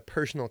own sort of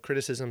personal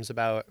criticisms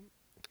about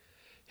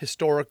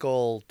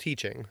historical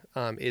teaching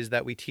is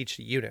that we teach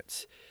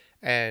units.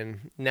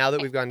 And now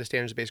that we've gone to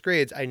standards-based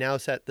grades, I now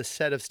set the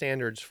set of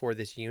standards for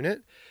this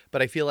unit,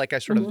 but I feel like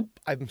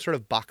I'm sort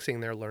of boxing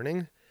their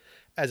learning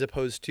as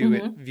opposed to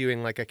it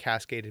viewing like a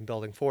cascade and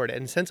building forward.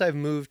 And since I've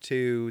moved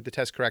to the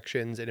test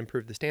corrections and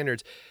improved the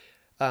standards,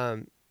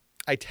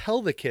 I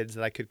tell the kids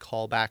that I could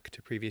call back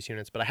to previous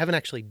units, but I haven't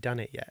actually done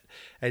it yet.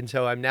 And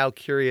so I'm now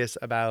curious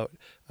about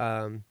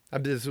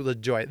This is a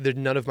joy.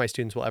 None of my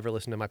students will ever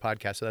listen to my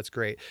podcast, so that's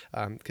great.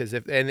 Because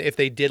if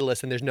they did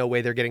listen, there's no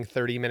way they're getting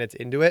 30 minutes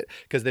into it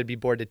because they'd be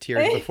bored to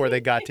tears before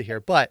they got to here.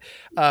 But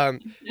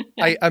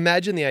I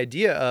imagine the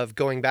idea of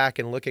going back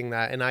and looking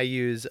that, and I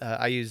use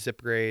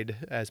ZipGrade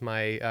as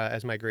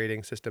my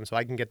grading system, so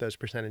I can get those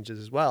percentages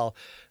as well.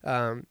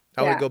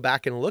 I want to go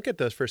back and look at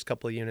those first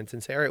couple of units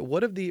and say, all right,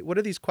 what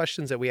are these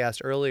questions that we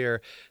asked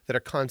earlier that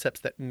are concepts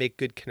that make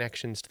good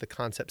connections to the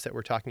concepts that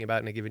we're talking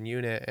about in a given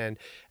unit, and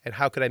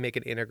how could I make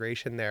an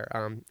integration there?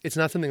 It's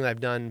not something that I've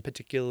done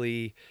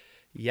particularly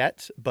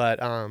yet, but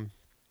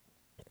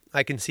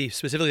I can see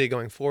specifically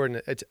going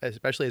forward, and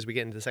especially as we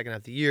get into the second half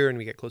of the year and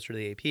we get closer to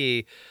the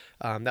AP,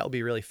 that will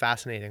be really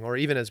fascinating. Or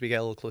even as we get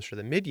a little closer to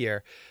the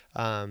mid-year,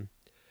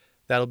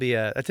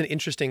 that's an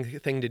interesting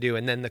thing to do.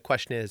 And then the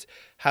question is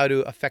how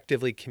to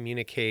effectively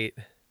communicate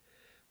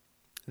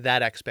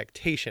that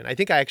expectation. I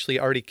think I actually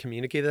already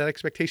communicated that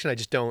expectation. I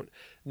just don't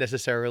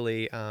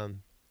necessarily,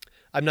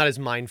 I'm not as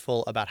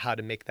mindful about how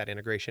to make that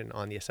integration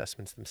on the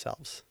assessments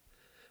themselves.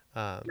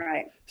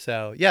 Right.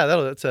 So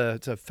yeah, it's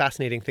a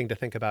fascinating thing to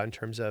think about in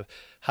terms of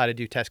how to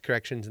do test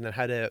corrections, and then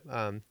how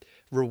to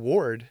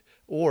reward,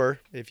 or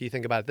if you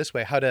think about it this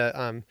way, how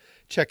to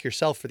check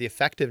yourself for the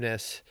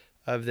effectiveness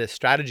of this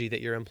strategy that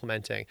you're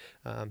implementing.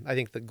 I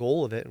think the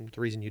goal of it, and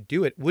the reason you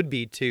do it, would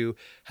be to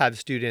have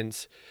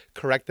students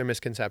correct their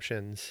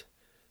misconceptions,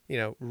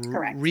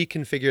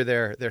 reconfigure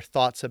their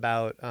thoughts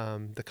about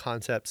the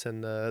concepts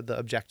and the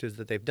objectives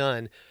that they've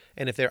done.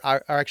 And if they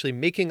are actually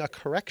making a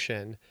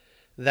correction,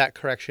 that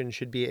correction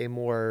should be a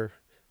more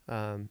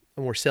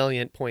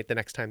salient point the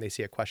next time they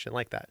see a question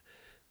like that.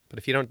 But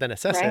if you don't then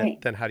assess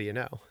it, then how do you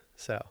know?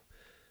 So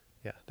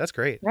yeah, that's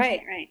great.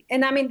 Right.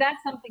 And I mean,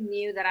 that's something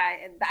new that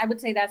I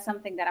would say that's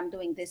something that I'm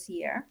doing this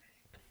year.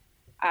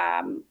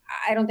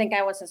 I don't think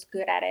I was as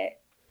good at it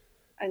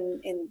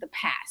in the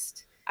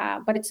past,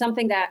 but it's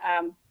something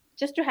that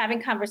just through having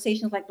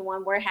conversations like the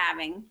one we're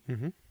having,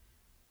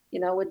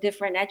 with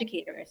different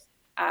educators,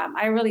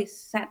 I really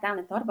sat down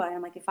and thought about it.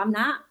 I'm like, if I'm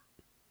not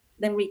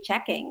then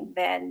rechecking,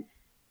 then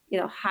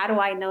how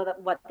do I know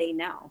that what they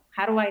know?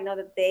 How do I know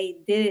that they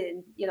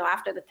did,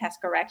 after the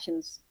test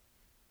corrections,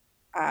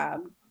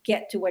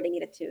 get to where they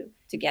needed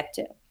to get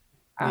to?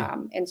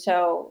 And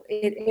so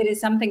it is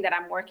something that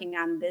I'm working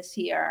on this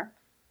year,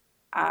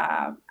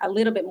 a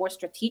little bit more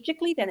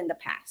strategically than in the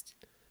past.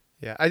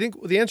 Yeah, I think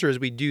the answer is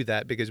we do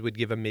that because we'd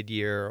give a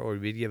mid-year or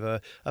we'd give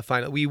a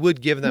final. We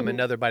would give them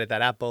another bite at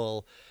that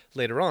apple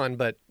later on,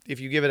 but if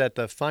you give it at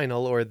the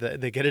final or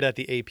they get it at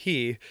the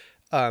AP,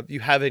 you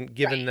haven't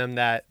given them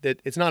that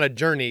it's not a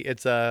journey.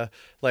 It's all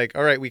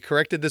right, we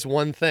corrected this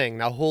one thing.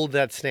 Now hold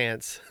that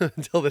stance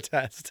until the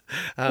test.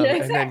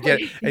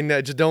 Exactly. And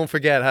then just don't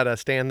forget how to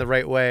stand the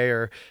right way,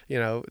 or,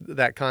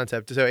 that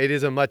concept. So I think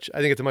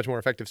it's a much more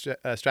effective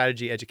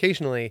strategy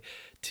educationally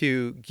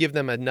to give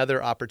them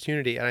another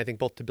opportunity. And I think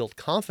both to build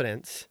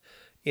confidence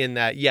in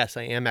that, yes,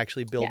 I am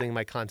actually building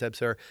my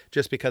concepts, or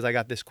just because I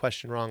got this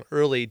question wrong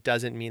early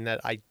doesn't mean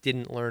that I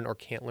didn't learn or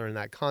can't learn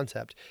that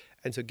concept.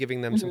 And so giving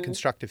them some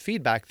constructive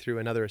feedback through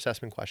another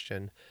assessment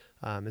question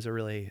is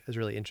really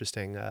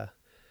interesting.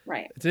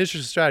 Right. It's an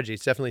interesting strategy.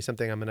 It's definitely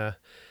something I'm going to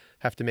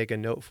have to make a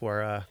note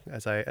for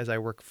as I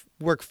work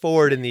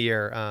forward in the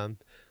year. I'm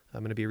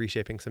going to be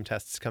reshaping some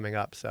tests coming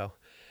up. So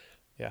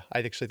yeah, I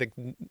actually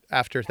think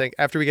after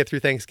we get through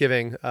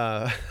Thanksgiving,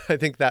 I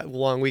think that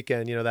long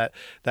weekend,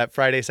 that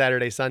Friday,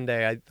 Saturday,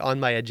 Sunday, on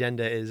my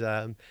agenda is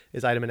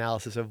item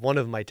analysis of one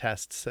of my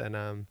tests,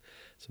 and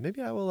so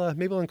maybe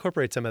we'll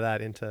incorporate some of that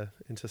into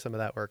some of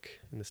that work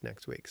in this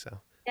next week.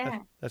 So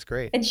that's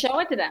great. And show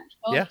it to them.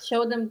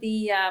 Show them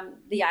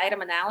the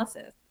item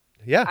analysis.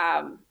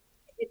 Yeah.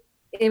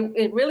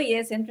 It really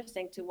is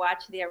interesting to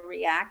watch their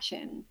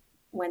reaction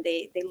when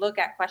they look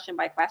at question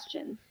by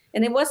question.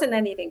 And it wasn't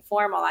anything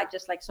formal. I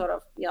just sort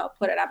of,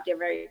 put it up there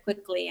very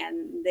quickly,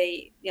 and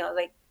they,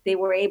 they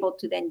were able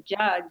to then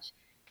judge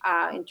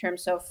in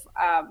terms of,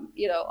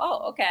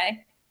 oh,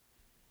 okay.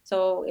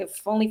 So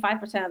if only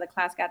 5% of the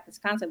class got this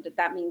concept,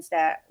 that means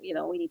that,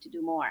 we need to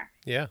do more.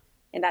 Yeah.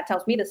 And that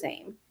tells me the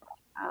same.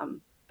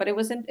 But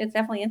it's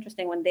definitely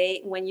interesting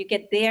when you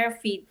get their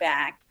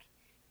feedback.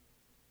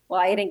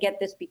 Well, I didn't get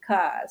this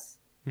because,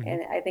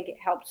 and I think it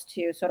helps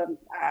to sort of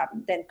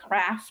then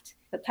craft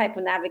the type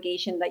of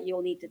navigation that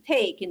you'll need to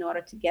take in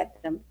order to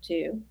get them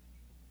to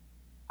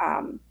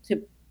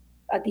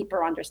a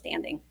deeper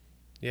understanding.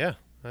 Yeah,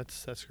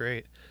 that's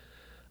great.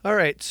 All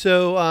right,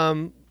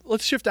 so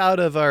let's shift out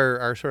of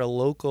our sort of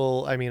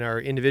local,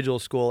 our individual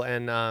school,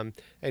 and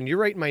you're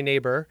right, my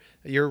neighbor.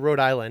 You're Rhode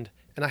Island,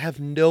 and I have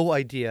no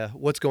idea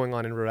what's going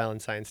on in Rhode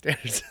Island science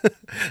standards.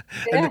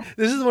 And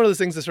this is one of those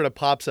things that sort of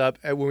pops up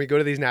when we go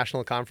to these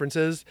national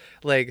conferences.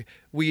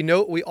 We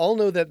all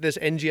know that this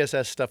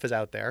NGSS stuff is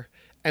out there,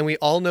 and we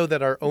all know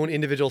that our own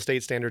individual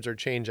state standards are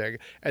changing.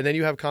 And then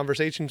you have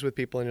conversations with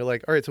people and you're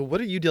like, all right, so what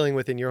are you dealing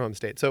with in your home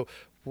state? So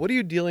what are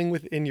you dealing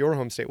with in your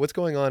home state? What's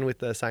going on with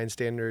the science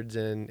standards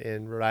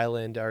in Rhode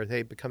Island? Are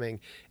they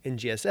becoming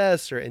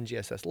NGSS or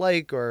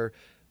NGSS-like, or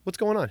what's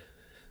going on?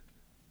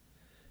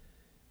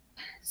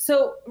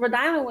 So Rhode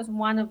Island was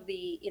one of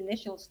the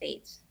initial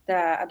states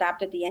that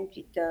adopted the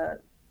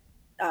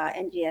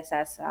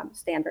NGSS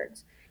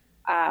standards.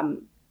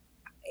 Um,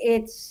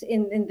 it's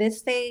in this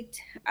state,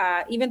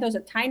 even though it's a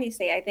tiny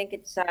state, I think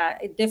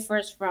it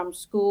differs from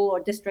school or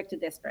district to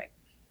district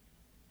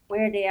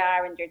where they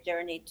are in their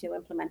journey to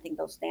implementing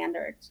those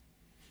standards.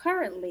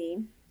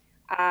 Currently,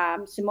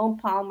 Simone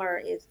Palmer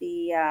is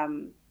the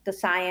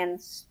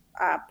science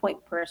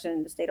point person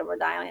in the state of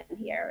Rhode Island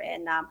here,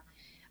 and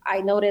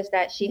I noticed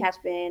that she has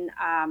been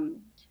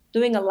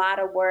doing a lot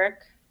of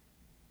work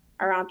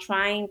around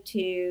trying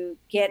to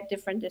get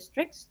different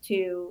districts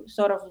to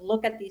sort of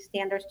look at these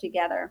standards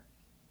together.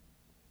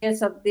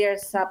 There's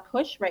a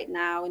push right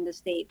now in the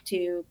state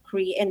to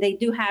create, and they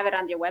do have it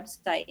on their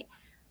website,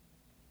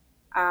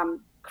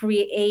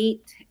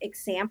 create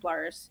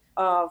exemplars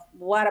of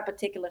what a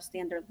particular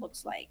standard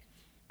looks like.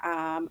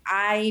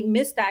 I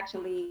missed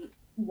actually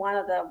one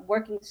of the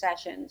working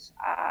sessions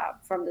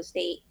from the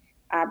state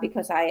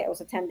because I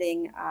was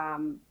attending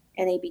an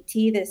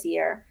ABT this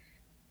year.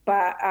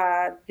 But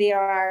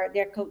they're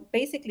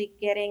basically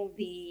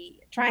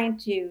trying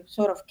to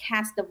sort of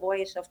cast the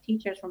voice of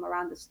teachers from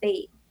around the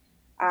state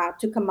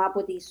to come up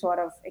with these sort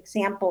of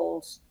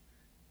examples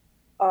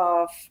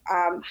of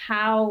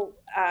how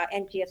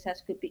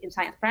NGSS could be in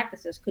science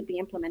practices could be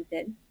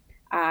implemented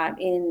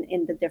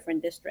in the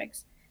different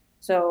districts.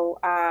 So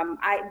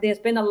there's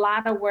been a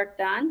lot of work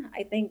done.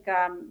 I think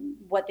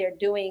what they're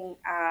doing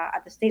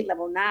at the state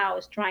level now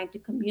is trying to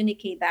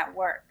communicate that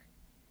work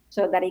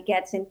so that it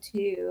gets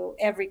into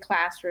every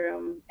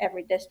classroom,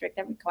 every district,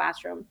 every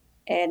classroom,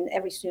 and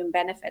every student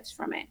benefits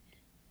from it.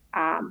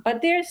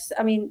 But there is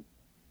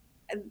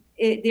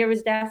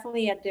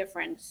definitely a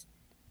difference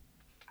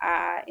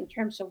in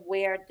terms of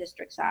where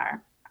districts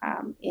are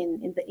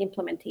in the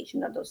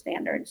implementation of those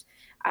standards.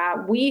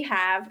 We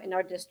have in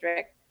our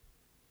district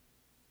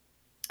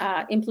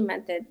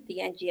implemented the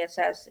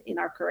NGSS in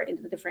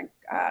the different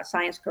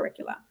science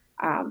curricula,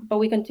 but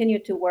we continue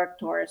to work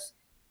towards,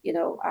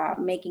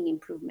 making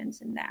improvements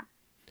in that.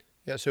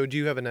 Yeah. So do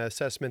you have an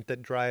assessment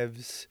that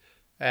drives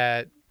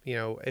at,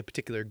 a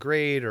particular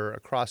grade or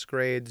across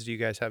grades? Do you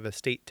guys have a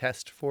state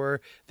test for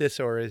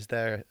this, or is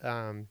there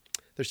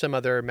there's some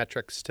other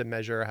metrics to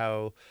measure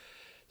how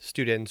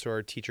students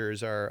or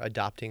teachers are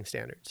adopting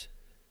standards?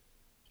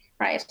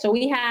 Right. So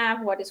we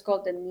have what is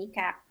called the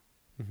NECAP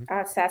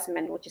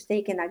assessment, which is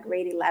taken at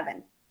grade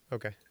 11.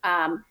 Okay.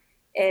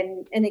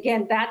 And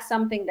again, that's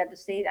something that the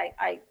state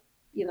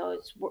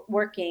is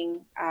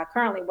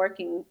currently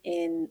working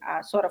in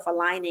sort of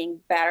aligning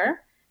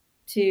better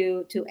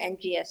to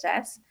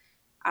NGSS.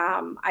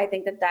 I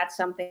think that's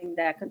something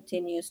that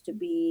continues to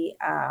be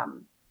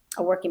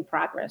a work in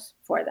progress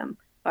for them.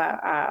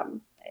 But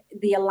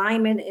the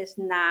alignment is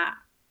not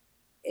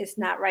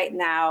right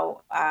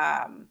now.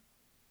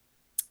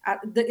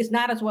 It's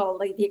not as well.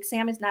 Like the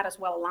exam is not as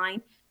well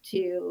aligned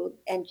to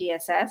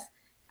NGSS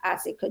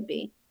as it could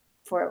be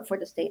for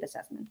the state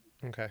assessment.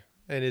 Okay.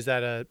 And is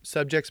that a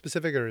subject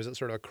specific, or is it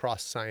sort of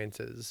across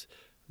sciences?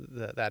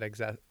 That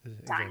exact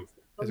science.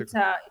 It's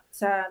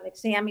an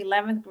exam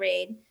 11th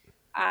grade,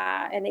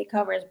 and it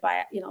covers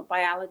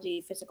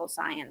biology, physical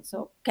science,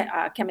 so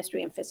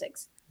chemistry and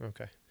physics.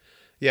 Okay.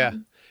 Yeah,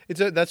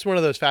 that's one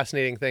of those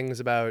fascinating things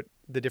about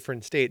the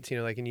different states.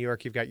 Like in New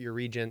York, you've got your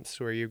regents,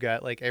 where you've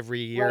got like every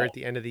year at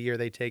the end of the year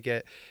they take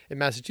it. In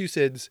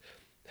Massachusetts,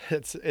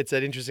 it's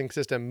an interesting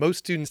system. Most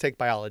students take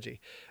biology,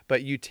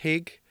 but you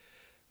take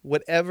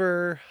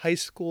whatever high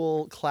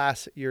school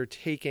class you're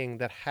taking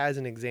that has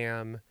an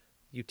exam,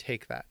 you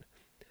take that.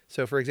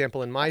 So, for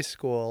example, in my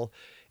school,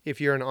 if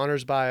you're an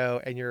honors bio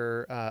and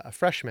you're a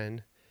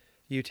freshman,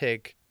 you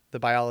take the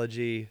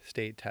biology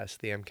state test,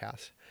 the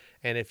MCAS.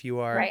 And if you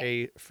are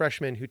a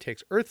freshman who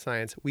takes earth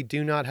science, we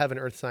do not have an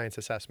earth science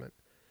assessment.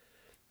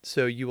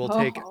 So you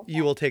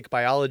will take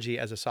biology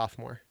as a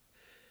sophomore.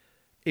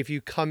 If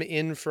you come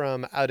in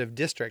from out of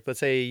district,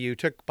 let's say you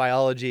took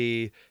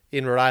biology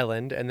in Rhode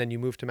Island and then you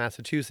moved to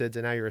Massachusetts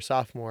and now you're a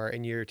sophomore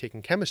and you're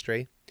taking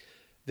chemistry,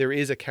 there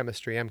is a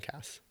chemistry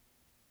MCAS.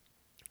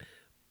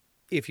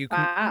 If you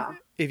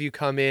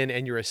come in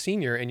and you're a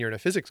senior and you're in a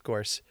physics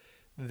course,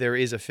 there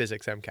is a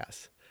physics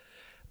MCAS.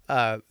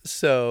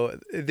 So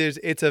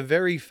it's a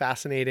very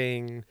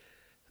fascinating,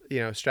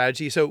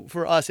 strategy. So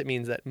for us, it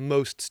means that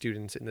most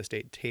students in the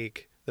state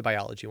take the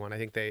biology one. I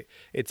think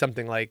it's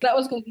something like, that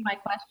was going to be my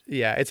question.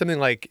 Yeah. It's something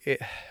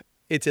like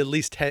it's at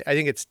least 10, I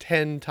think it's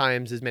 10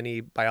 times as many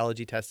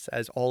biology tests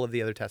as all of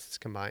the other tests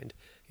combined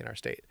in our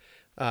state.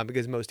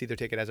 Because most either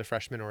take it as a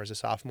freshman or as a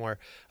sophomore.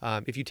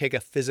 If you take a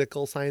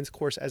physical science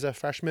course as a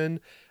freshman,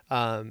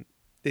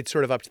 it's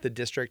sort of up to the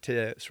district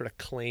to sort of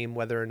claim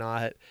whether or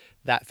not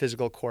that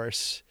physical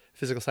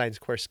science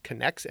course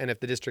connects. And if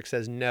the district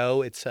says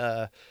no, it's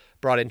a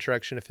broad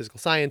introduction to physical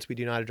science, we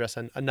do not address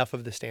enough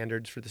of the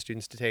standards for the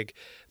students to take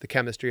the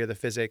chemistry or the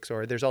physics.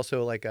 Or there's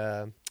also like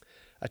a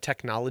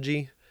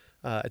technology.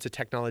 It's a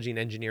technology and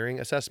engineering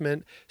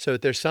assessment. So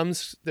there are some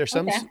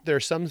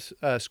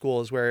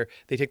schools where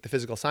they take the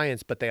physical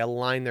science, but they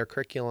align their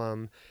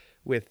curriculum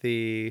with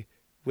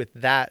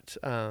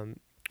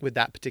with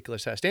that particular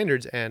set of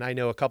standards. And I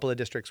know a couple of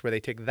districts where they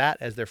take that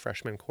as their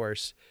freshman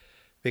course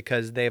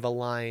because they've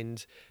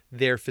aligned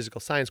their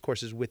physical science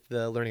courses with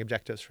the learning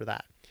objectives for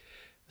that.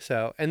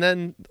 So, and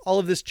then all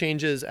of this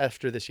changes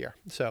after this year.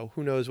 So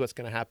who knows what's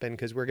going to happen,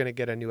 because we're going to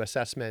get a new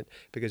assessment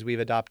because we've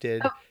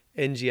adopted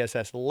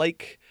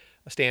NGSS-like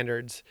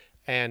standards.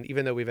 And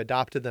even though we've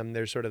adopted them,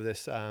 there's sort of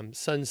this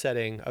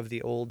sunsetting of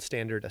the old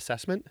standard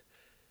assessment.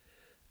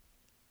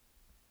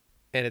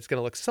 And it's going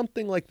to look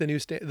something like the new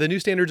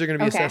standards are going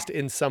to be assessed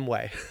in some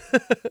way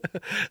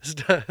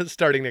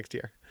starting next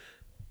year.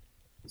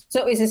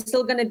 So is it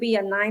still going to be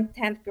a 9th,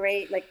 10th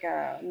grade, like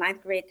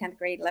 9th grade, 10th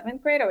grade,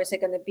 11th grade, or is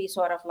it going to be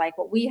sort of like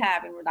what we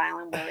have in Rhode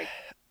Island, where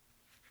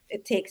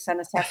it takes an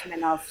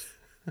assessment of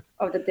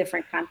the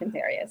different content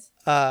areas?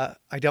 I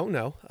don't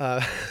know,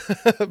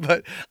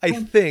 but I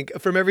think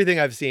from everything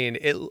I've seen,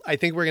 I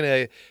think we're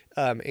going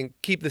to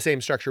keep the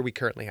same structure we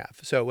currently have.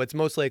 So what's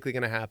most likely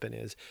going to happen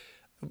is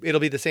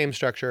it'll be the same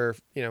structure.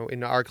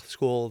 In our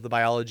school, the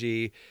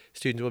biology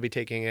students will be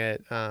taking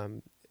it.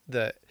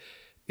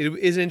 It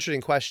is an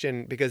interesting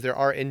question because there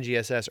are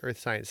NGSS Earth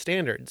Science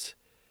standards,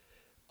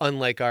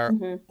 unlike our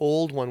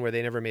old one where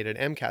they never made an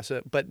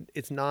MCAS. But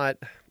it's not,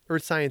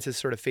 Earth Science is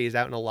sort of phased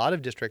out in a lot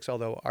of districts,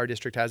 although our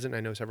district hasn't. I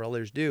know several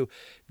others do.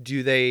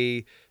 Do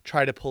they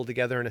try to pull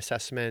together an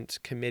assessment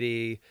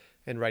committee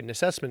and write an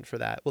assessment for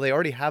that? Well, they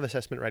already have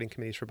assessment writing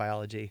committees for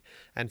biology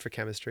and for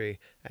chemistry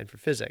and for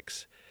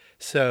physics.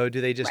 So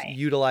do they just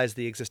utilize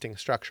the existing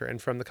structure?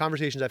 And from the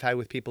conversations I've had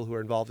with people who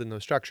are involved in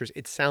those structures,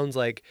 it sounds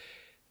like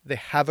they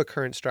have a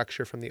current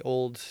structure from the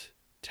old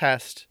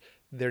test.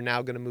 They're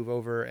now going to move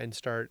over and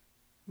start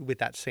with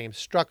that same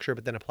structure,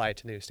 but then apply it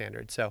to new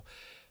standards. So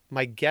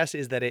my guess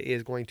is that it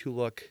is going to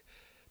look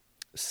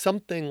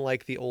something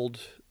like the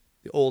old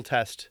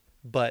test,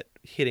 but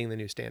hitting the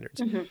new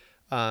standards.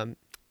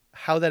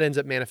 How that ends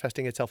up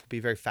manifesting itself will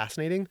be very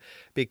fascinating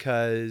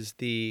because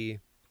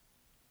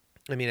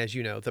as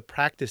you know, the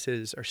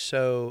practices are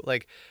so,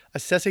 like,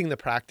 assessing the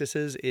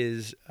practices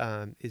is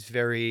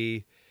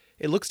very,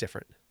 it looks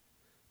different.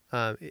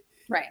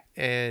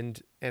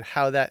 And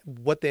how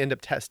what the end up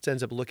test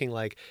ends up looking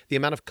like, the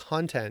amount of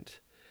content,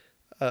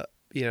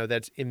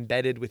 that's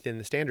embedded within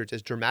the standards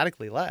is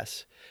dramatically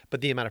less, but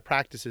the amount of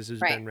practices has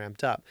been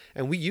ramped up.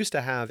 And we used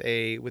to have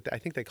I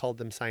think they called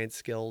them science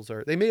skills,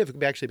 or they may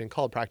have actually been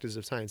called practices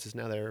of sciences.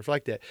 Now they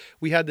reflect it.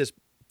 We had this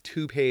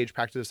 2-page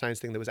practice of science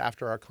thing that was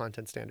after our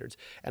content standards.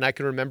 And I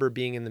can remember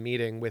being in the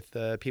meeting with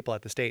the people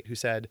at the state who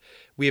said,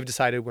 we have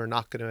decided we're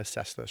not going to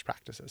assess those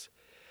practices.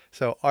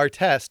 So our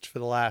test for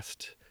the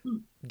last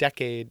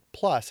decade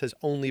plus has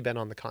only been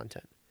on the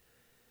content.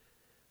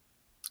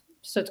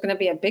 So it's going to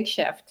be a big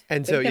shift.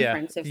 And so,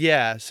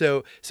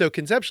 So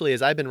conceptually,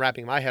 as I've been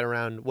wrapping my head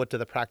around what do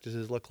the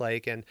practices look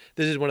like, and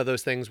this is one of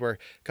those things where,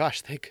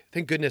 gosh, thank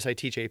goodness I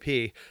teach AP,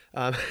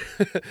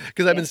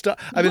 because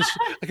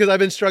I've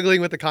been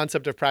struggling with the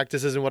concept of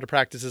practices and what do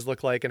practices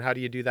look like and how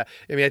do you do that.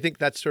 I mean, I think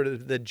that's sort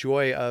of the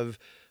joy of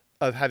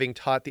having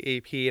taught the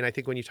AP. And I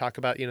think when you talk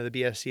about, the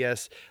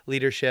BSCS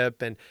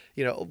leadership and,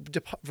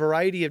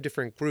 variety of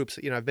different groups,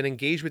 I've been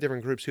engaged with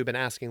different groups who've been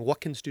asking,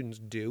 what can students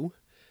do?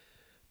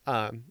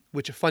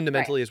 Which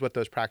fundamentally is what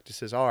those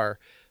practices are.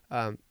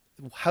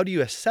 How do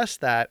you assess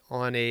that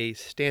on a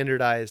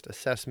standardized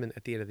assessment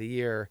at the end of the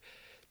year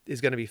is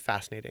going to be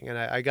fascinating. And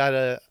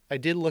I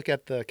did look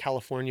at the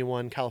California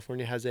one.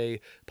 California has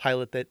a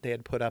pilot that they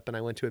had put up, and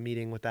I went to a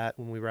meeting with that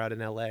when we were out in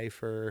LA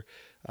for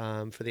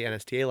the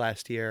NSTA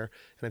last year.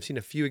 And I've seen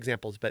a few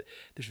examples, but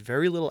there's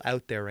very little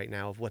out there right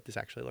now of what this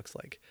actually looks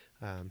like.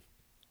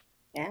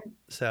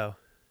 So,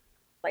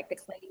 like the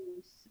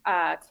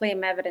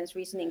claim evidence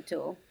reasoning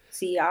tool,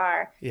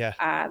 CR.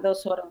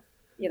 Those sort of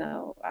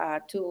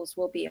tools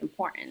will be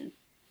important.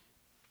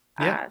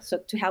 So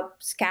to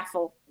help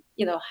scaffold,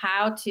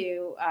 how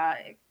to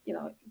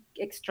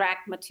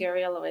extract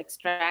material or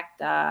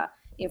extract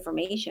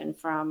information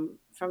from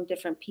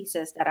different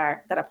pieces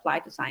that apply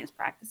to science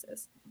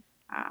practices.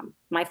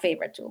 My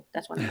favorite tool.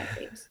 That's one of my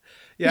favorites.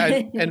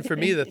 And for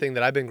me, the thing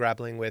that I've been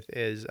grappling with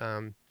is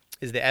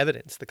the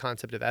evidence, the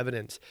concept of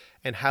evidence,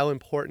 and how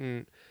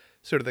important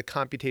sort of the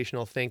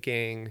computational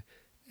thinking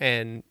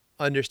and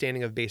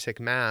understanding of basic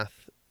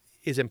math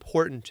is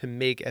important to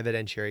make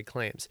evidentiary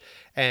claims.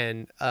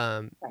 And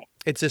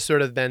it's just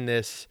sort of been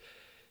this,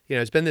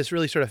 it's been this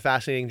really sort of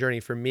fascinating journey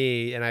for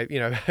me. And I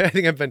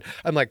think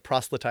I'm like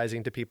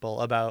proselytizing to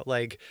people about,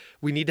 like,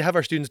 we need to have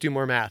our students do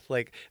more math.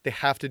 Like, they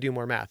have to do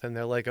more math. And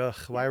they're like, ugh,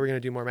 why are we going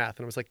to do more math?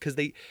 And I was like, because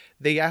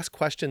they ask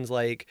questions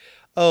like,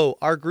 oh,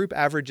 our group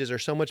averages are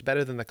so much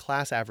better than the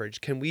class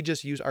average. Can we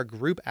just use our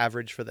group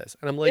average for this?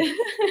 And I'm like,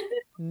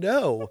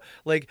 no,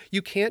 like,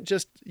 you can't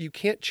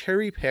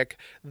cherry pick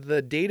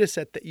the data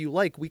set that you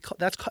like.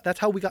 That's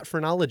how we got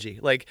phrenology.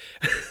 Like,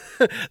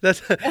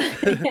 that's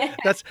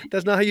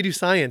not how you do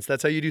science.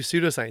 That's how you do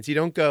pseudoscience. You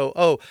don't go,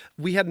 oh,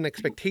 we had an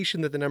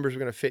expectation that the numbers were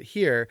going to fit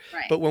here,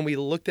 but when we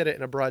looked at it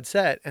in a broad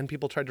set and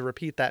people tried to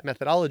repeat that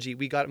methodology,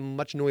 we got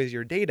much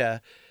noisier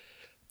data.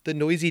 the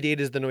noisy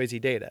data is the noisy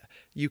data.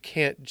 You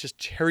can't just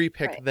cherry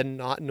pick Right. the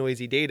not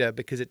noisy data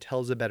because it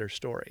tells a better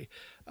story.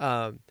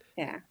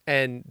 Yeah.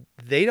 And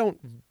they don't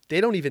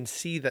even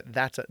see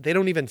they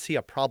don't even see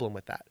a problem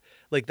with that.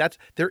 Like, that's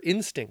their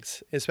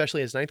instincts,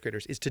 especially as ninth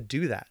graders, is to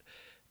do that.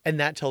 And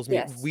that tells me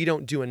Yes. we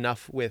don't do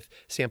enough with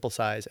sample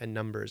size and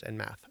numbers and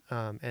math.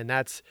 And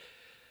that's,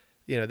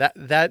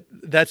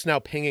 that's now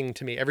pinging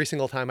to me every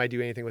single time I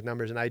do anything with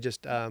numbers. And I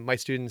just, my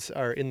students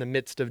are in the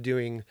midst of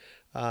doing,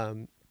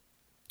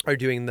 are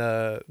doing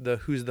the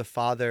Who's the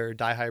Father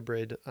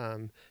dihybrid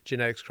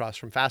genetics cross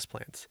from Fast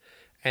Plants.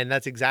 And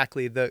that's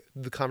exactly the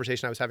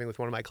conversation I was having with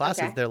one of my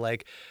classes. Okay. They're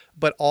like,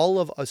 but all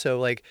of, so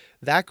like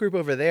that group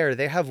over there,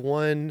 they have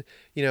one,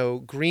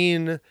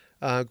 green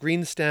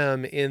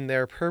stem in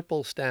their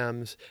purple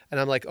stems. And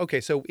I'm like,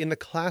 okay, so in the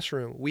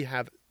classroom, we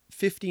have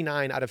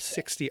 59 out of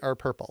 60 are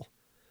purple,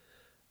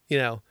 you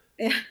know?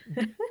 Yeah.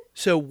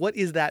 So what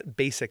is that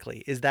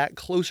basically? Is that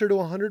closer to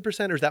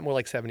 100% or is that more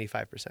like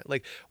 75%?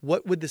 Like,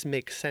 what would this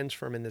make sense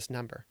from in this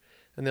number?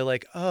 And they're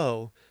like,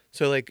 oh,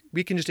 so like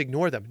we can just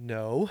ignore them.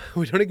 No,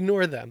 we don't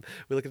ignore them.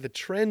 We look at the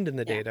trend in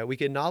the Yeah. data. We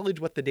can acknowledge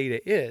what the data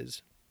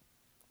is,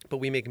 but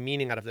we make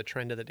meaning out of the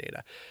trend of the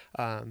data.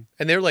 And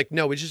they're like,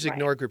 no, we just Right.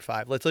 ignore group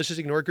five. Let's just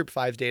ignore group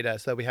five's data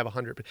so that we have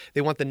 100.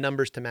 They want the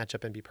numbers to match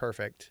up and be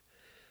perfect.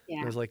 And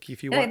I Yeah. was like,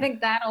 if you And I want,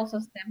 think that also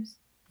stems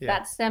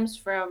yeah,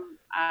 from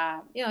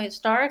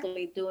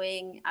historically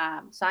doing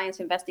science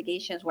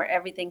investigations where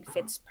everything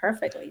fits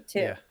perfectly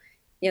too.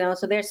 yeah,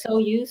 So they're so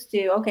used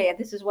to, okay,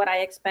 this is what I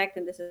expect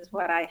and this is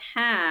what I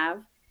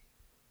have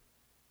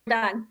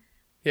done,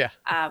 yeah,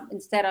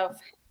 instead of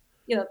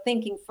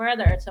thinking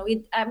further. So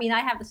I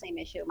have the same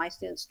issue. My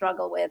students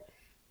struggle with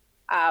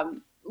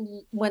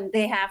when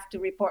they have to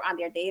report on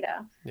their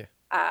data.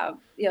 yeah,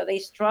 They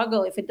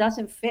struggle if it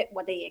doesn't fit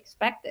what they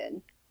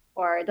expected,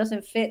 or it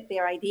doesn't fit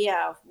their idea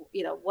of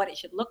what it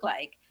should look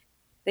like.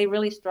 They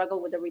really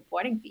struggle with the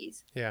reporting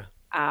piece. yeah,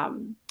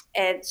 Um,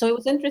 and so it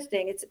was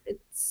interesting. It's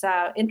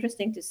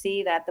interesting to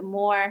see that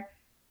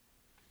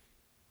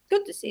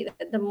good to see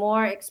that the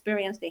more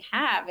experience they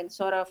have in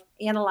sort of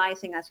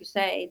analyzing, as you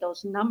say,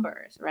 those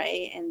numbers,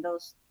 right, and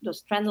those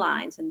trend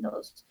lines and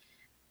those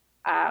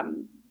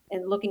um,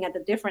 and looking at the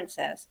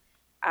differences,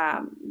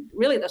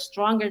 really the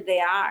stronger they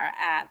are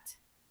at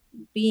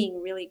being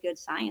really good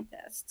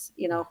scientists,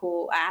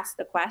 who ask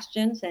the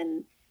questions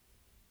and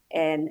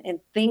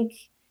think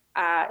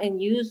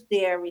and use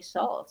their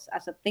results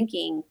as a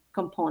thinking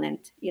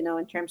component,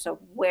 in terms of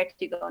where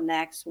to go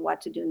next,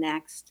 what to do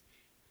next.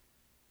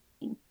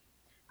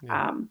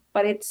 yeah.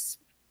 But it's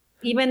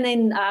even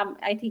in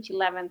I teach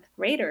 11th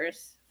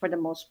graders for the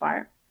most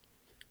part,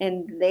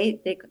 and they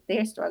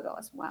struggle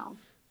as well.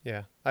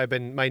 Yeah,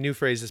 my new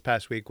phrase this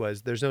past week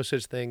was there's no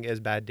such thing as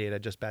bad data,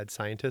 just bad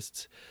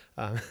scientists.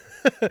 Um,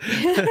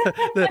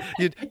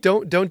 you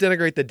don't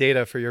denigrate the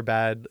data for your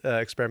bad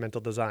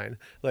experimental design.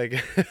 Like,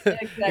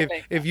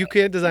 Exactly. if you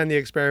can't design the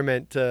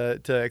experiment to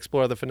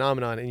explore the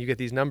phenomenon and you get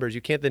these numbers,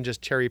 you can't then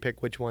just cherry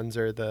pick which ones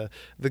are the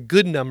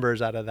good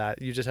numbers out of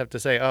that. You just have to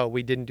say, oh,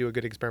 we didn't do a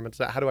good experiment.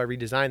 So how do I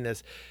redesign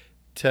this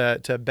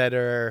to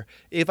better?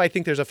 If I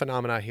think there's a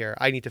phenomena here,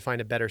 I need to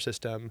find a better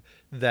system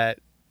that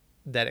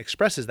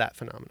expresses that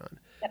phenomenon.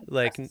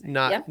 Like,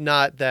 Yep.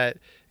 not that.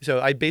 So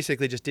I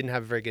basically just didn't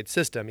have a very good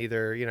system.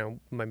 Either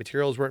my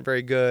materials weren't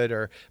very good,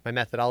 or my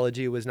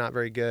methodology was not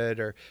very good,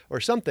 or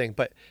something.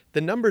 But the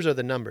numbers are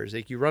the numbers.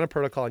 Like, you run a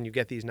protocol and you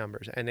get these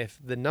numbers, and if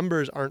the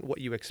numbers aren't what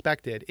you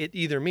expected, it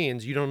either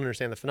means you don't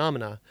understand the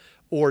phenomena,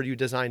 or you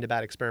designed a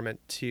bad experiment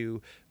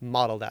to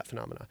model that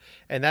phenomena.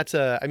 And that's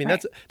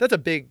Right. that's a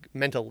big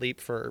mental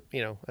leap for,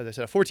 as I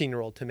said, a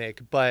 14-year-old to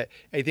make. But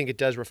I think it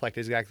does reflect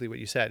exactly what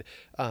you said.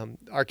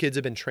 Our kids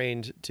have been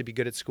trained to be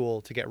good at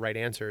school, to get right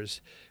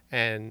answers,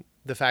 and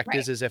the fact Right.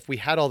 is if we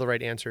had all the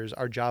right answers,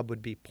 our job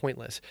would be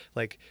pointless.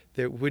 Like,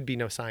 there would be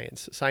no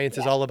science. Science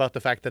is Yeah. all about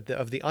the fact that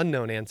of the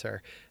unknown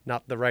answer,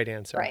 not the right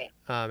answer. Right.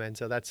 And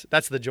so that's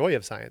the joy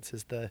of science,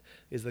 is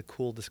the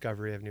cool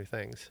discovery of new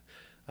things.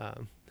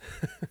 Um,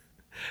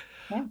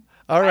 Yeah.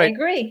 all I right.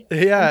 agree.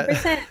 Yeah.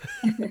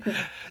 100%.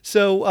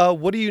 So,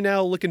 what are you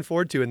now looking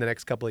forward to in the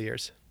next couple of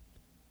years?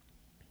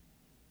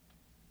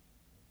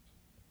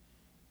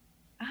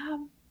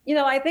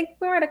 I think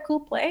we're at a cool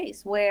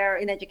place where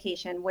in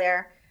education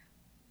where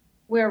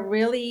we're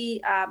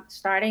really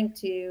starting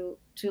to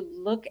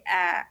look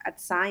at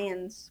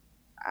science,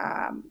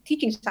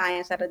 teaching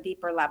science at a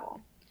deeper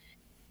level.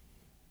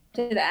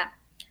 To that,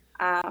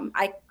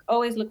 I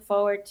always look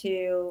forward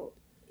to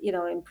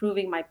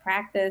improving my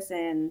practice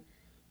and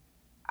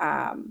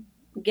um,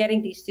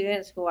 getting these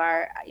students who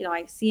are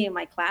I see in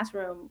my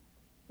classroom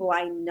who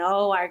I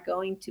know are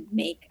going to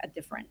make a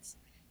difference.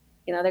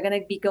 They're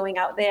going to be going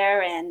out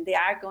there and they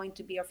are going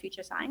to be our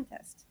future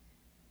scientists.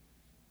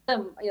 I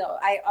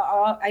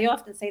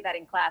often say that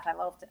in class. I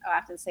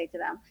often say to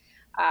them,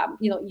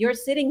 you're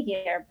sitting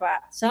here,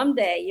 but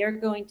someday you're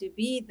going to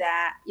be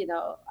that,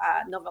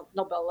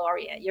 Nobel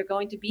laureate. You're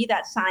going to be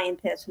that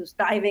scientist who's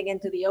diving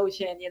into the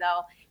ocean,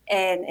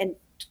 and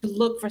to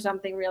look for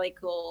something really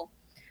cool.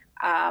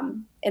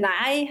 And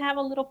I have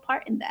a little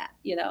part in that,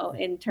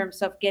 in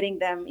terms of getting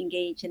them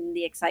engaged in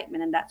the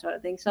excitement and that sort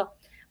of thing. So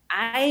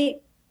I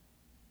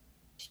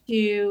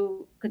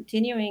to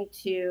continuing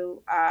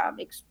to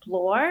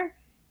explore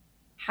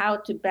how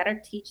to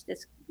better teach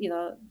this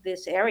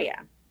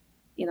area,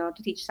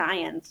 to teach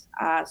science,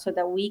 so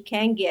that we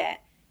can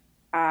get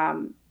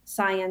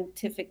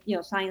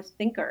science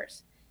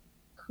thinkers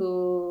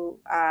who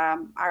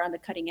are on the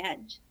cutting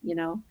edge,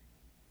 Yeah.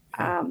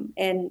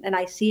 and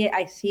I see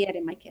it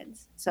in my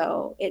kids.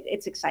 So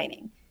it's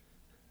exciting.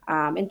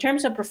 In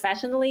terms of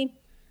professionally,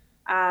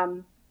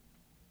 um,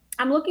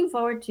 I'm looking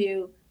forward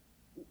to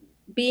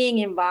being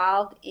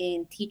involved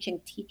in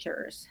teaching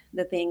teachers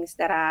the things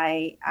that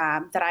I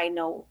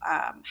know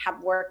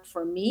have worked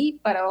for me,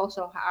 but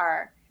also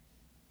are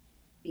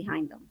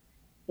behind them.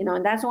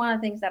 And that's one of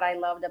the things that I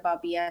loved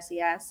about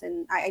BSES.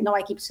 And I know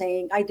I keep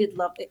saying I did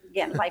love it,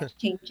 again, life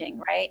changing,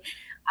 right?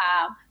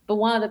 But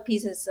one of the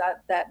pieces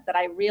that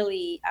I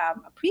really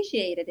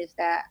appreciated is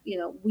that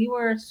we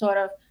were sort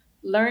of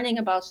learning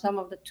about some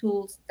of the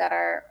tools that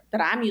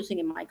I'm using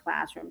in my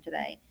classroom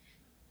today,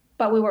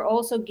 but we were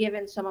also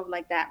given some of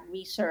like that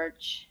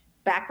research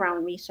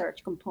background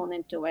research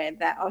component to it,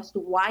 that as to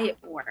why it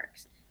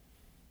works.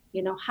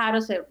 How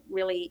does it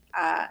really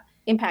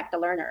impact the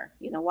learner?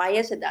 Why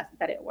is it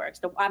that it works?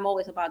 I'm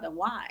always about the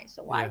why.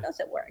 So why Yeah. does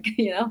it work?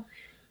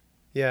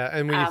 Yeah.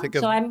 And when you think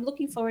So of, I'm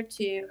looking forward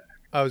to.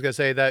 I was gonna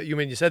say that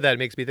when you said that, it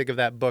makes me think of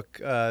that book,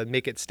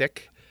 Make It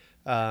Stick.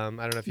 I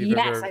don't know if you've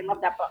Yes, ever. I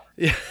love that book.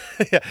 Yeah,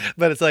 yeah,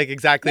 but it's like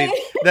exactly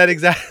that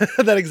exact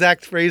that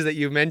exact phrase that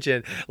you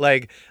mentioned.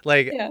 Like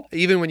Yeah,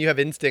 even when you have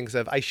instincts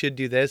of I should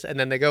do this, and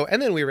then they go,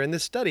 and then we were in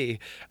this study,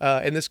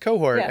 in this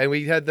cohort, yeah, and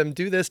we had them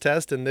do this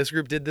test, and this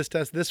group did this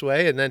test this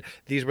way, and then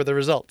these were the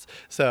results.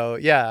 So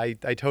yeah, I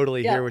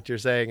totally yeah, hear what you're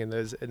saying in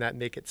that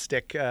make it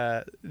stick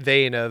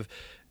vein of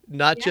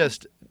not yeah.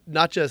 just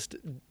not just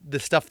the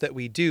stuff that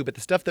we do, but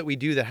the stuff that we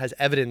do that has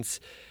evidence,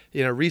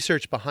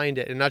 research behind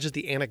it, and not just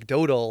the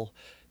anecdotal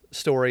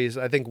stories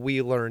I think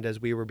we learned as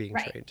we were being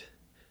Right, trained.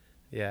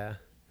 Yeah.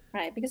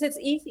 right. Because it's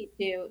easy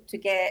to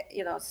get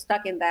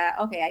stuck in that.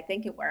 Okay, I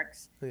think it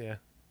works, Yeah.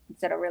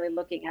 instead of really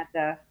looking at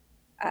the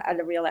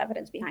real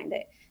evidence behind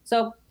it.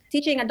 So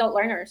teaching adult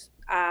learners,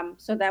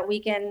 so that we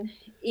can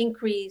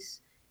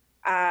increase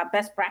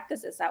best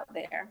practices out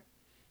there,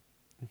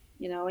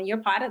 and you're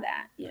part of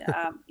that.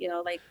 Yeah,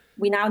 like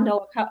we now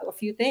know a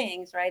few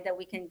things, right, that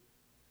we can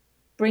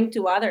bring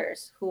to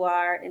others who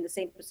are in the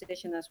same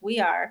position as we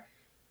are,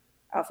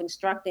 of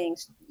instructing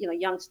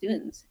young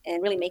students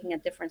and really making a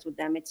difference with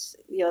them. It's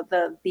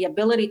the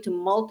ability to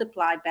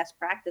multiply best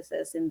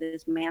practices in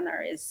this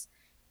manner is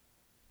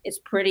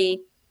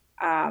pretty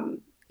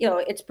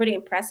it's pretty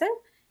impressive.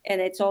 And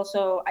it's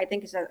also, I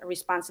think, it's a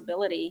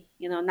responsibility.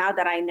 Now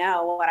that I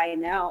know what I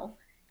know,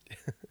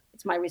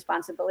 it's my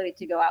responsibility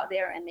to go out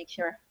there and make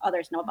sure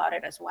others know about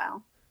it as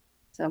well.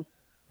 So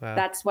Wow.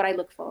 that's what I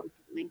look forward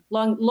to doing.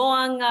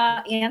 Long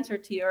answer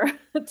to your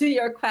to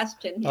your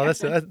question Oh,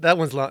 here. that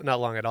one's not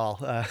long at all.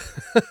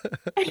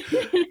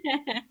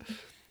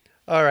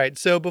 All right.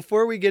 So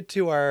before we get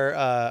to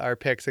our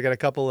picks, I got a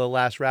couple of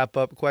last wrap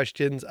up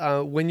questions.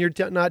 When you're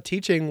not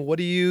teaching, what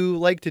do you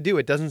like to do?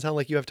 It doesn't sound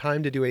like you have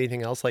time to do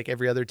anything else like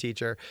every other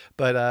teacher.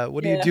 But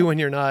what do you do Yeah, when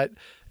you're not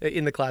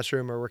in the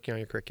classroom or working on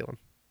your curriculum?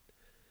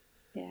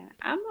 yeah.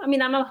 I'm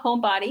a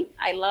homebody.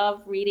 I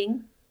love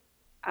reading.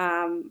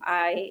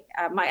 I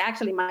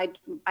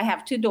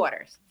have two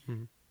daughters,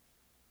 Mhm.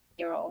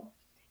 year old,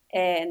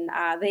 and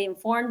they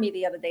informed me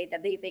the other day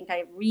that they think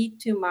I read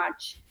too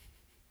much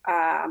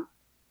um,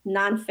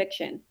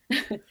 nonfiction,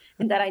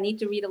 and that I need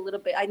to read a little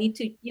bit. I need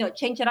to,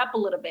 change it up a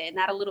little bit, and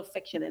add a little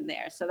fiction in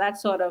there. So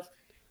that's sort of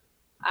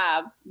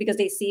because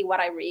they see what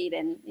I read,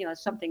 and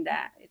something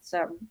that it's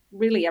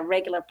really a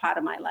regular part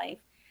of my life.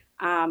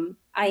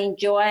 I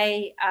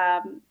enjoy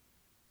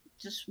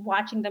just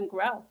watching them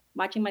grow,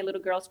 watching my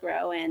little girls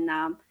grow, and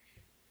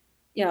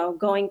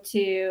going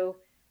to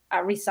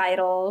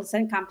recitals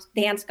and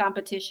dance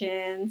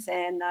competitions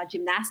and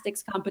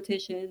gymnastics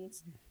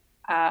competitions,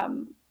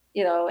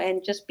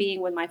 and just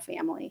being with my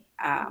family.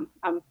 I'm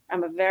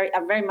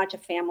very much a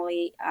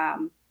family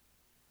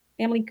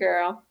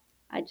girl.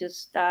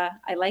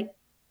 I like,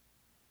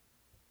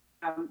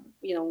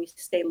 we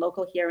stay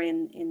local here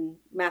in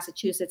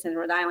Massachusetts and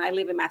Rhode Island. I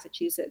live in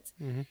Massachusetts.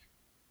 Mhm.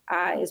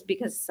 Is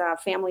because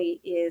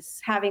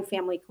having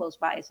family close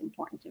by is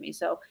important to me.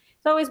 So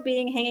it's always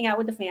hanging out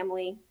with the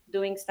family,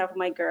 doing stuff with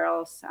my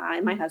girls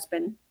and my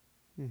husband.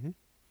 Mhm.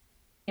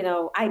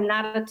 I'm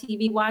not a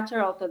TV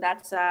watcher, although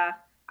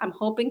I'm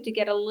hoping to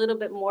get a little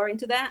bit more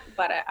into that,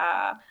 but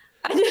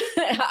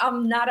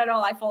I'm not at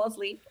all. I fall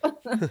asleep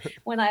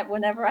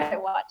whenever I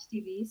watch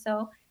TV.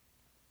 So,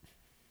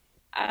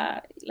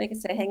 like I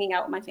said, hanging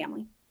out with my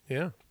family.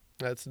 Yeah.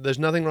 There's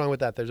nothing wrong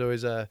with that. There's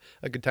always a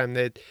good time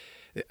that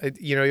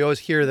you always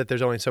hear that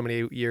there's only so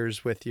many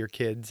years with your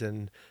kids,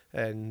 and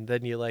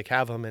then you like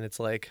have them and it's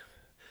like,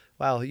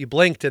 wow, you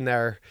blinked and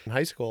they're in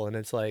high school, and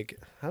it's like,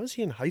 how is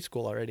he in high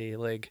school already?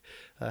 Like,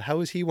 how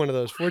is he one of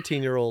those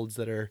 14-year-olds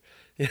that are,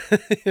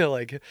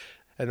 like,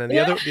 And then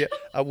Yeah.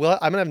 well,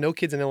 I'm gonna have no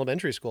kids in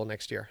elementary school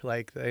next year.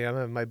 Like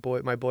my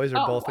boys are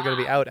Oh both going to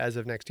be wow. out as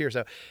of next year.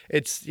 So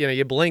it's,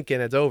 you blink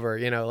and it's over.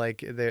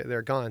 Like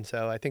they're gone.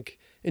 So I think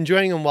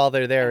enjoying them while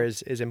they're there Yeah.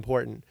 is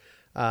important.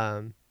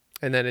 Um,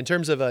 and then in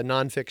terms of a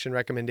nonfiction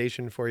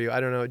recommendation for you, I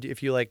don't know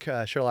if you like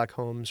Sherlock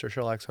Holmes or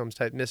Sherlock Holmes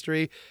type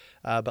mystery,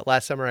 but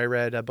last summer I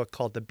read a book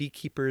called The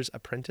Beekeeper's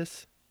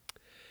Apprentice,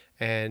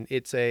 and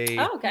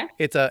Oh, okay.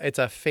 it's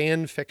a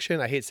fan fiction.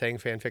 I hate saying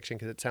fan fiction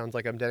because it sounds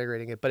like I'm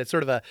denigrating it, but it's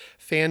sort of a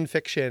fan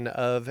fiction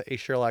of a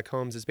Sherlock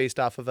Holmes. It's based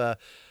off of a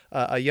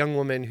young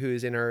woman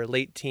who's in her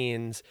late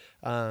teens,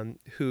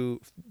 who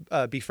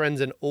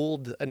befriends an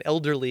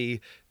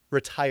elderly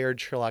retired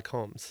Sherlock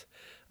Holmes,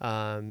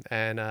 Okay.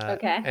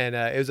 and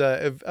it was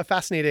a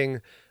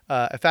fascinating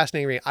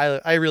read.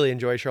 I really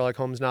enjoy Sherlock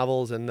Holmes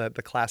novels and the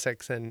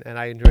classics, and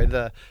I enjoy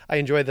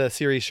the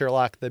series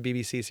Sherlock, the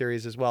BBC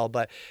series as well.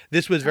 But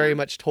this was very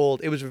much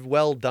told. It was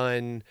well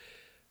done,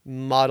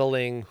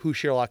 modeling who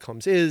Sherlock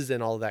Holmes is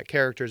and all of that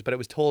characters, but it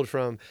was told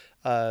from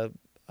uh,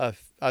 a,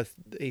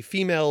 a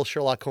female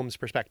Sherlock Holmes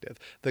perspective.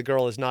 The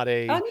girl is not Oh,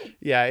 a neat.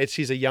 yeah.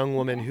 She's a young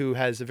woman Okay. who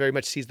has very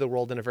much sees the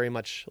world in a very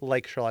much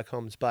like Sherlock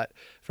Holmes, but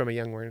from a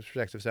young woman's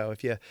perspective. So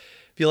if you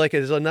like it,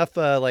 there's enough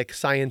like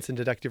science and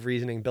deductive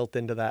reasoning built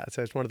into that.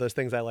 So it's one of those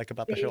things I like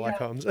about the There you Sherlock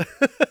go. Holmes.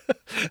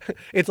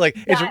 It's like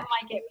it's That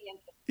might get me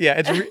yeah,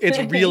 it's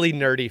interested. really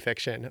nerdy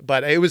fiction,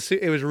 but it was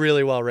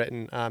really well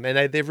written.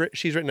 And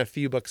she's written a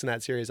few books in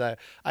that series. I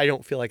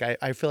don't feel like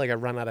I feel like I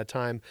run out of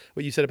time.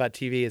 What you said about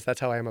TV is that's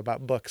how I am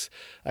about books.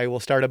 I will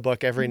start a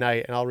book every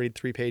night and I'll read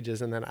 3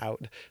 pages and then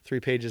out 3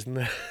 pages and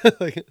then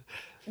like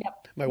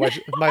my Yep. wife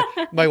my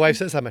my wife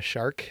says I'm a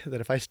shark,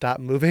 that if I stop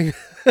moving,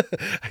 Oh,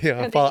 there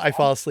I you go.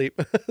 fall asleep.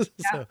 Yeah.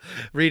 So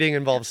reading Yeah.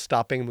 involves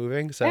stopping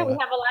moving. Yeah, So we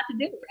have a lot to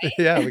do,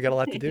 yeah, we got a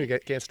lot to right? do.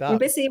 Can't We're stop.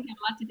 busy. We have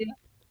a lot to do.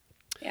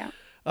 Yeah.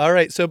 All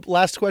right. So,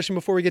 last question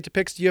before we get to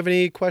picks. Do you have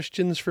any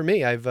questions for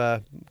me? I've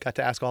got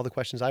to ask all the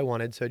questions I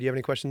wanted. So, do you have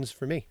any questions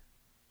for me?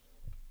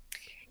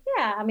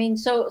 Yeah. I mean,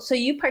 so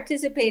you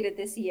participated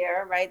this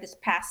year, right? This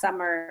past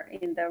summer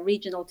in the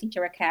Regional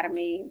Teacher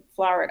Academy,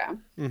 Florida.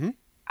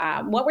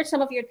 Mm-hmm. What were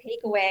some of your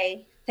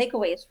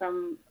takeaways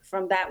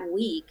from that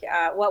week?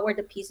 What were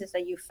the pieces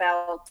that you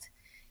felt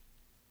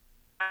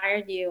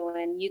inspired you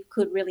and you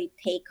could really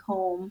take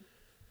home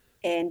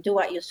and do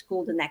at your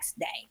school the next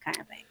day, kind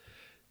of thing?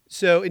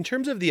 So, in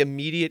terms of the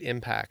immediate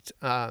impact,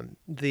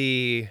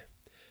 the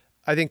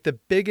I think the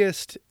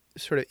biggest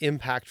sort of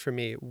impact for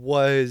me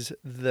was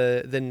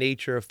the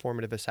nature of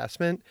formative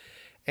assessment.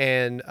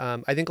 And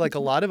I think, like a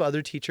lot of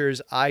other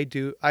teachers,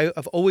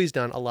 I've always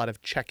done a lot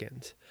of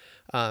check-ins.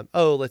 I'm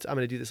going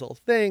to do this little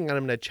thing and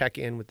I'm going to check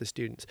in with the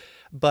students.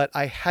 But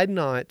I had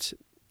not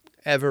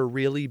ever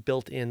really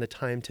built in the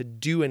time to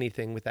do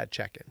anything with that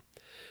check-in.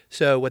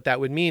 So what that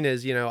would mean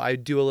is,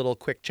 I'd do a little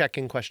quick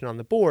check-in question on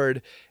the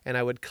board, and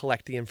I would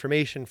collect the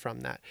information from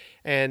that.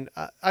 And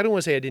I don't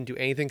want to say I didn't do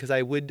anything, because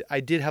I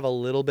did have a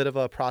little bit of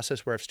a process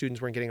where if students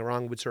weren't getting it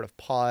wrong, would sort of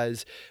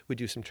pause, would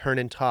do some turn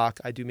and talk.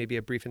 I'd do maybe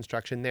a brief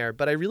instruction there,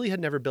 but I really had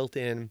never built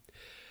in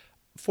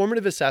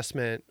formative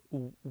assessment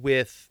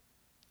with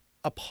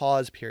a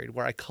pause period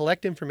where I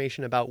collect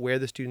information about where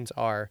the students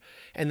are,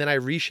 and then I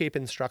reshape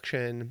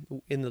instruction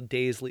in the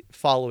days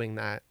following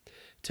that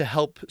to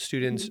help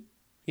students,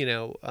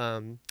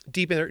 Mhm.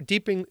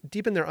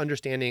 deepen their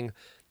understanding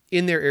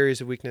in their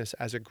areas of weakness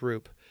as a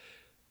group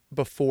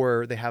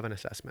before they have an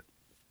assessment.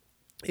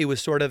 It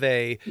was sort of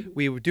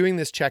we were doing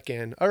this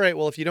check-in. All right,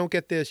 well, if you don't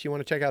get this, you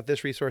want to check out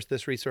this resource,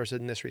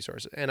 and this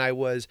resource. And I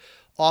was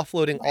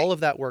offloading Right. all of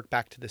that work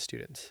back to the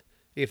students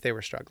if they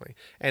were struggling.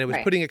 And it was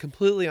Right. putting it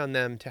completely on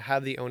them to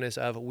have the onus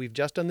of, we've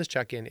just done this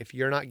check-in. If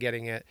you're not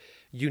getting it,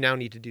 you now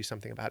need to do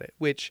something about it,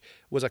 which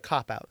was a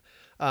cop-out.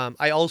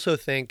 I also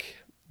think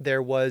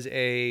there was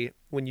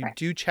when you Right.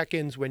 do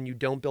check-ins, when you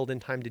don't build in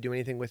time to do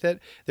anything with it,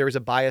 there is a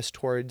bias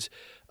towards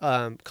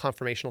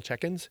confirmational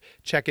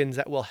check-ins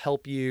that will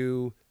help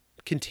you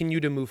continue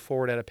to move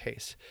forward at a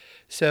pace.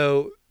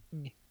 So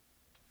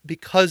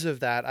because of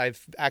that,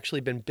 I've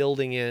actually been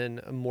building in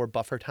more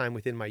buffer time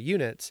within my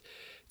units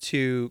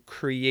to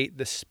create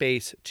the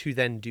space to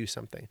then do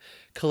something,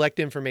 collect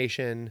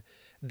information.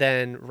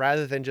 Then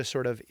rather than just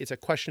sort of, it's a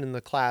question in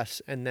the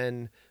class and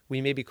then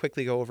we maybe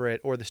quickly go over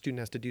it or the student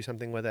has to do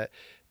something with it,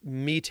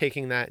 me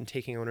taking that and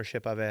taking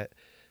ownership of it,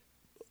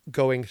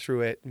 going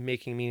through it,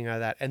 making meaning out of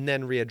that, and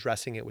then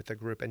readdressing it with the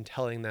group and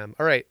telling them,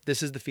 all right,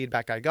 this is the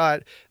feedback I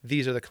got.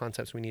 These are the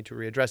concepts we need to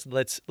readdress.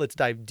 Let's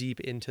dive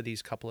deep into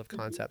these couple of Mhm.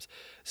 concepts.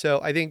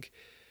 So I think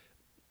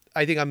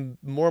I'm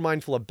more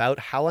mindful about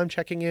how I'm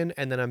checking in,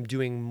 and then I'm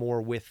doing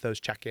more with those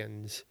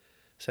check-ins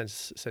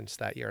since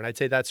that year. And I'd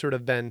say that's sort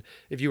of been,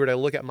 if you were to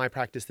look at my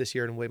practice this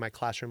year and the way my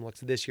classroom looks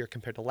this year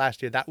compared to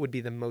last year, that would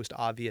be the most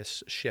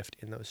obvious shift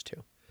in those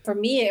two. For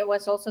me, it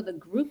was also the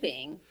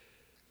grouping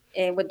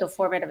with the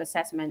formative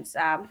assessments.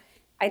 I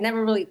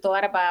never really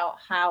thought about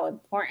how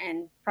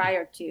important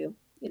prior to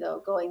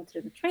going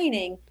through the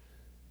training,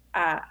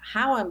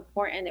 how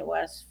important it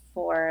was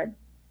for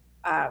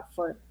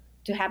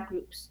to have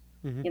groups.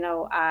 Hmm.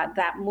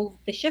 that moved,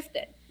 they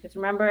shifted. Because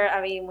remember,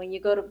 I mean, when you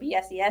go to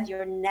BSES,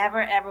 you're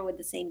never ever with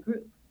the same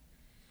group.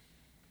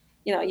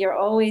 You're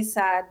always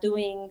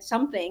doing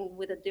something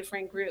with a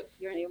different group.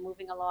 You're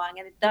moving along,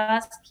 and it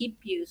does keep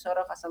you sort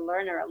of as a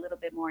learner a little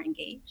bit more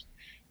engaged.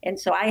 And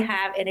so I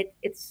have, and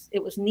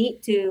it was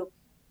neat to.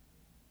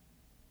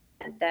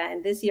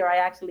 And this year I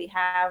actually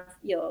have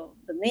the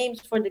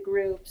names for the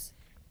groups,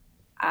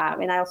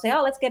 and I'll say,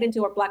 oh, let's get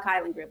into our Black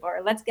Highland group,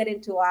 or let's get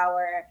into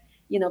our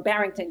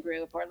Barrington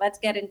group, or let's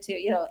get into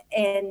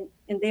and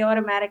they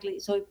automatically.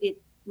 So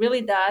it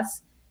really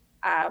does.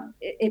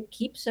 It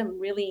keeps them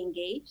really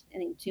engaged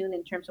and in tune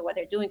in terms of what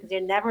they're doing, because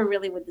they're never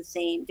really with the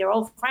same. They're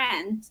all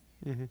friends,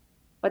 Hmm.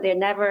 but they're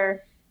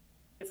never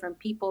different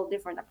people,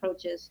 different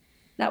approaches.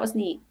 That was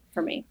neat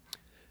for me.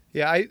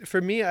 Yeah,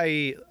 for me,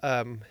 in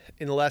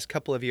the last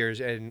couple of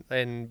years,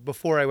 and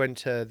before I went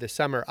to this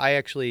summer, I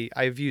use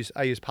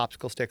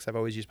popsicle sticks. I've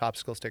always used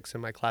popsicle sticks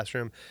in my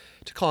classroom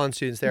to call on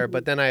students there. Mm-hmm.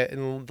 But then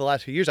in the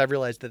last few years, I've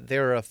realized that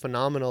they're a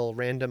phenomenal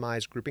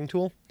randomized grouping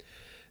tool.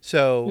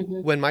 So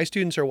Mm-hmm. when my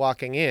students are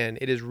walking in,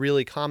 it is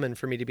really common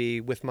for me to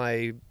be with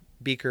my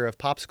beaker of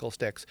popsicle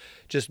sticks,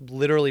 just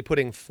literally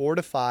putting 4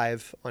 to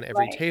 5 on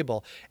every Right.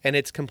 table, and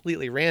it's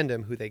completely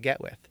random who they get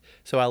with.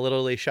 So I'll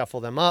literally shuffle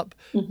them up,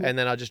 Mm-hmm. and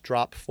then I'll just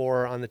drop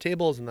 4 on the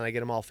tables, and then I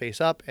get them all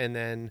face up, and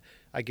then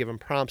I give them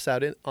prompts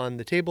on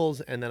the tables,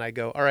 and then I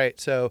go, all right,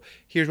 so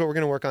here's what we're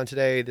going to work on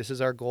today. This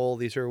is our goal.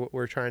 These are what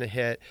we're trying to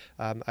hit.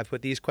 I've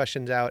put these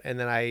questions out, and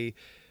then I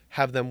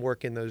have them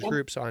work in those Yep.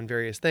 groups on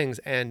various things.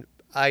 And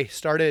I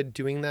started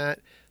doing that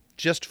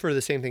just for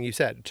the same thing you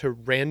said, to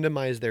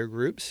randomize their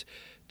groups.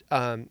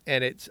 And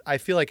I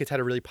feel like it's had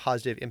a really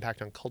positive impact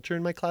on culture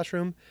in my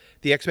classroom.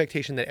 The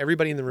expectation that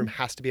everybody in the room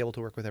has to be able to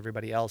work with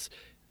everybody else,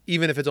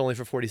 even if it's only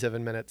for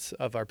 47 minutes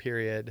of our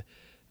period.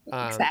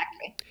 Um,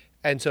 Exactly.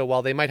 and so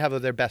while they might have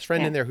their best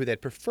friend Yeah. in there who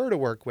they'd prefer to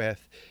work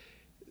with,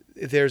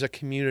 there's a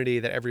community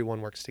that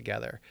everyone works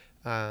together.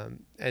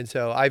 And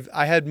so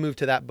I had moved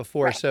to that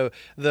before. Right. So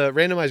the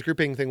randomized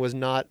grouping thing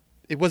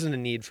it wasn't a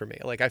need for me.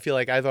 Like I feel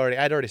like I'd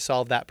already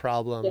solved that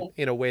problem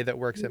Yeah. in a way that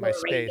works You in my were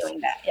already space. doing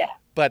that. Yeah.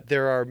 But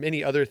there are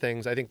many other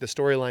things. I think the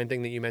storyline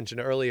thing that you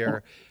mentioned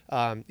earlier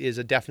is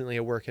definitely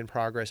a work in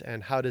progress.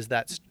 And how do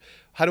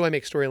I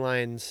make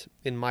storylines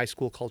in my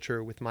school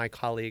culture with my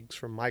colleagues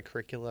from my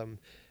curriculum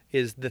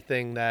is the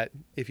thing that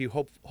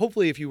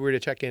hopefully if you were to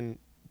check in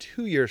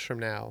 2 years from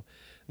now,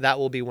 that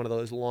will be one of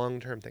those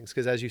long-term things.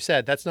 Because as you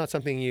said, that's not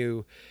something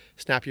you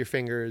snap your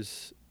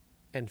fingers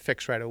and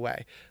fix right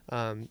away.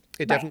 Right.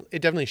 It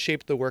definitely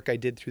shaped the work I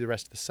did through the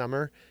rest of the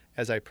summer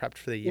as I prepped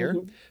for the year.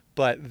 Mm-hmm.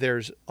 But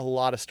there's a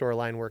lot of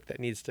storyline work that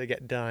needs to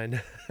get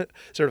done,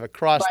 sort of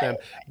across them.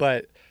 Right.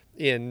 But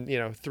in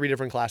 3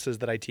 different classes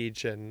that I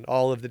teach and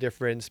all of the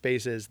different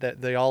spaces,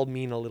 that they all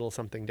mean a little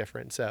something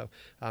different. So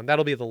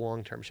that'll be the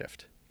long-term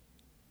shift.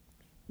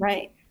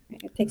 Right.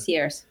 It takes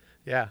years.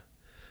 Yeah.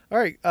 All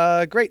right,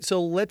 great.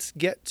 So let's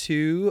get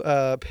to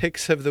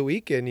picks of the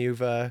week, and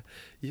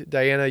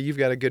Diana, you've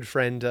got a good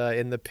friend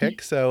in the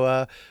pick.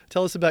 So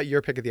tell us about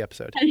your pick of the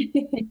episode.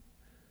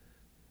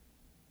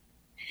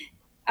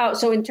 Oh,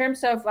 so in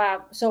terms of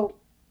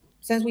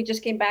since we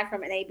just came back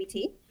from an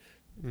ABT,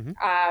 Hmm.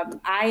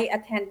 I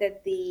attended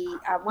the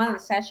one of the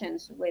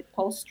sessions with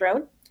Paul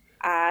Strode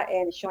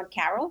and Sean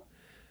Carroll.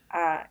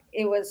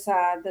 It was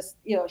this,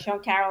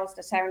 Sean Carroll's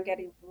The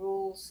Serengeti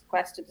Rules: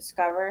 Quest to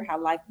Discover How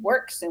Life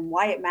Works and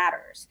Why It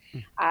Matters.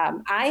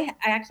 I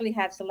actually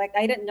had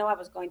I didn't know I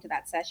was going to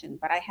that session,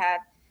 but I had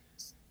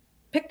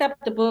picked up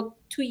the book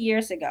 2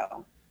 years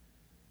ago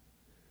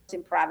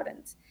in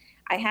Providence.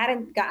 I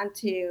hadn't gotten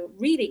to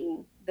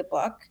reading the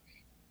book,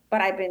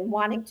 but I've been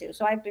wanting to.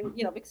 So I've been,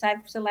 because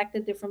I've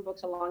selected different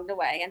books along the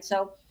way. And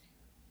so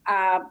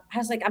I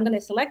was like, I'm going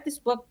to select this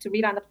book to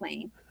read on the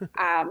plane.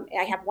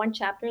 I have one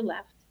chapter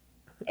left.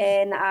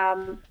 And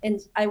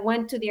I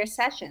went to their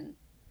session.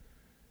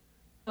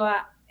 So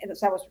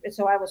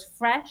I was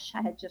fresh.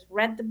 I had just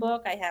read the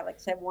book. I had, like I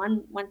said,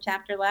 one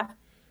chapter left.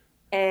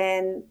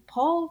 And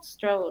Paul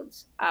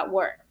Strode's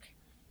work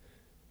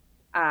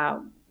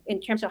in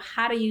terms of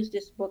how to use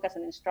this book as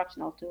an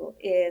instructional tool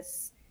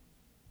is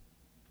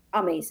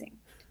amazing.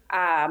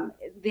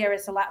 There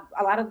is a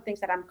lot of the things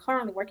that I'm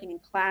currently working in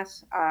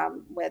class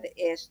with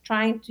is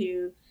trying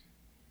to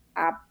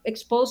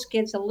expose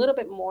kids a little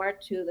bit more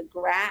to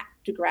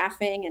to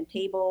graphing and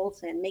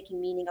tables and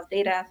making meaning of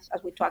data,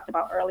 as we talked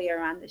about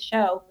earlier on the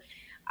show.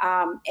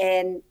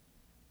 And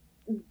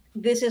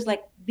this is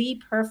like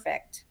the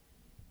perfect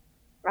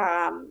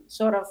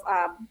sort of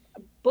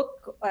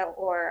book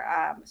or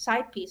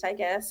side piece, I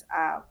guess,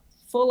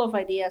 full of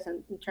ideas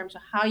in terms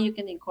of how you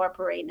can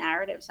incorporate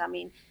narratives. I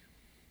mean,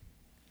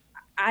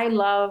 I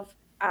love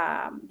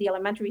the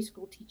elementary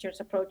school teacher's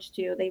approach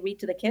to they read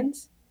to the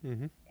kids.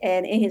 Hmm.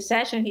 And in his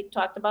session, he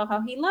talked about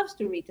how he loves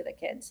to read to the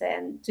kids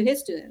and to his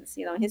students.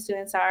 His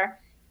students are,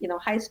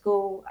 high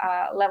school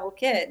level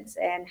kids,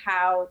 and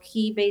how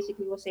he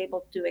basically was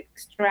able to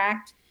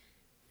extract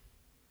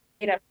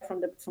data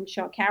from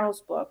Sean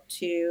Carroll's book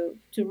to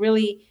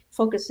really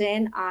focus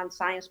in on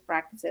science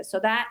practices. So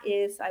that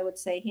is, I would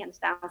say, hands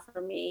down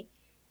for me,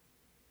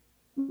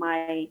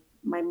 my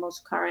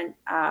most current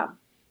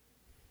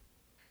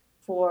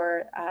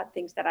for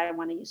things that I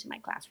want to use in my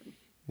classroom.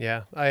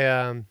 Yeah,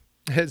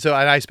 so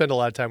I spend a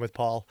lot of time with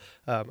Paul.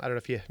 I don't know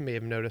if you may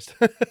have noticed.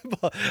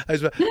 I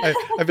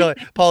feel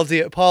like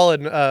Paul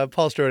and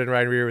Paul Strode and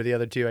Ryan Rear were the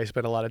other two I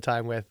spent a lot of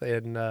time with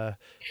in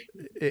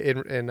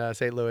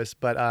St. Louis.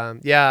 But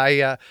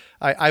yeah,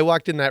 I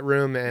walked in that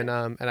room and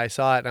I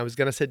saw it and I was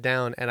gonna sit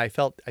down and I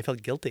felt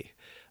guilty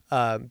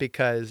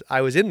because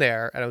I was in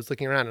there and I was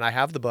looking around and I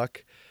have the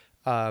book.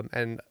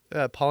 And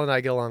Paul and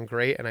I get along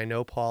great, and I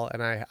know Paul,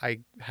 and I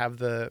have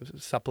the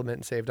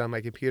supplement saved on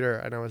my computer,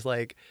 and I was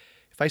like,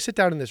 if I sit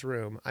down in this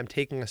room, I'm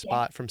taking a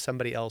spot from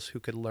somebody else who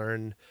could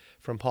learn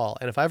from Paul.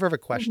 And if I ever have a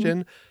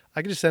question,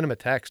 I could just send him a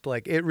text,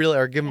 like it really,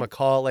 or give him a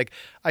call. Like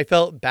I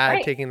felt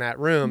bad taking that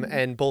room,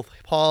 and both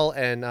Paul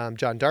and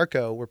John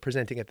Darko were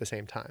presenting at the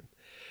same time.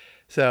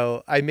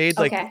 So I made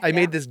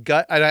made this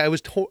gut, and I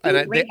was told, and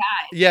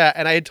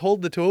and I had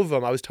told the two of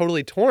them I was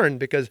totally torn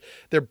because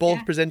they're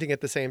both presenting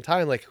at the same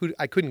time. Like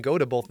I couldn't go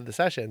to both of the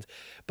sessions,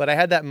 but I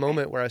had that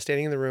moment where I was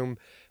standing in the room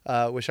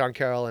with Sean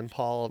Carroll and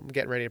Paul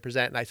getting ready to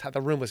present, and I thought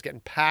the room was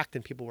getting packed,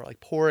 and people were like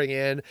pouring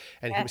in,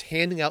 and he was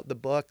handing out the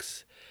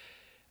books,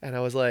 and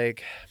I was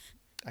like,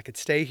 I could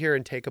stay here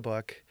and take a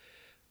book.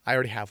 I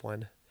already have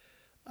one.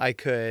 I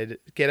could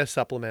get a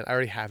supplement. I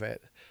already have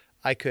it.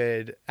 I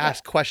could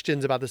ask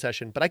questions about the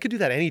session, but I could do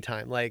that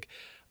anytime. Like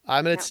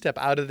I'm going to step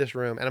out of this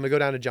room and I'm going to go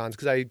down to John's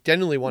because I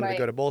genuinely wanted to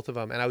go to both of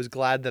them. And I was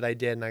glad that I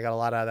did. And I got a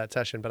lot out of that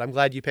session, but I'm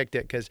glad you picked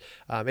it because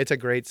it's a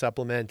great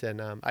supplement.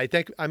 And I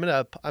think I've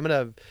got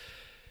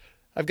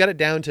it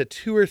down to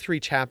 2 or 3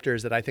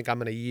 chapters that I think I'm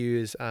going to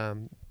use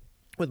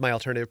with my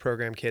alternative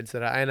program kids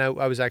I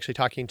was actually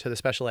talking to the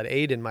special ed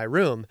aide in my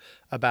room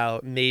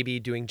about maybe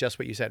doing just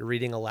what you said,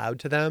 reading aloud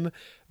to them,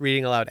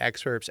 reading aloud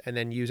excerpts, and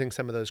then using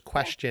some of those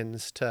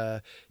questions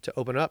to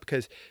open up.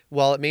 Because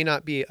while it may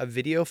not be a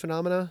video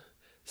phenomena,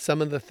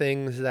 some of the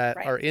things that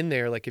are in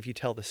there, like if you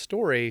tell the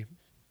story,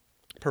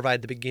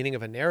 provide the beginning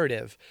of a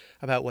narrative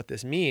about what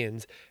this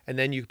means, and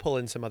then you pull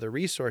in some other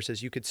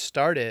resources. You could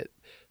start it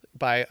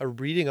by a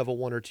reading of a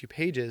 1 or 2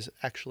 pages,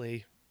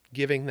 actually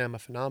giving them a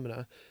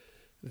phenomena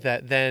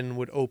that then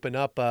would open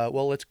up,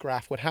 well, let's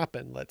graph what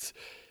happened. Let's,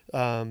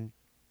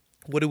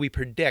 what do we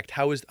predict?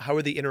 How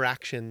are the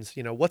interactions,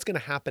 what's going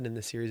to happen in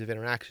the series of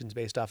interactions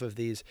based off of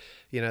these,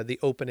 the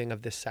opening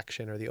of this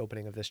section or the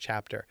opening of this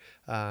chapter.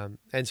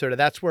 And sort of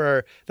that's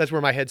where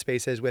my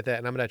headspace is with it.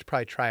 And I'm going to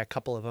probably try a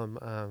couple of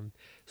them,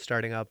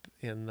 starting up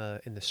in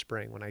the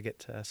spring when I get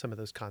to some of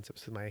those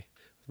concepts with my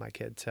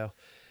kids. So,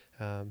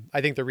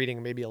 I think the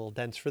reading may be a little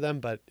dense for them,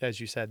 but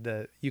as you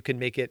said, you can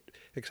make it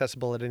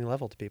accessible at any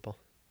level to people.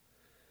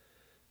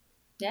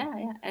 Yeah.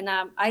 And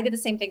I did the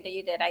same thing that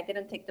you did. I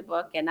didn't take the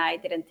book and I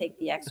didn't take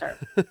the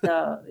excerpt,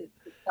 the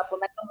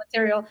supplemental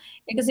material,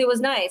 because it was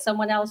nice.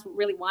 Someone else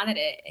really wanted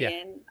it. Yeah.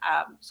 And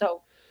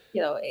so,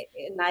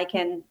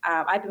 and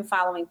I've been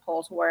following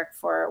Paul's work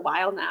for a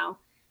while now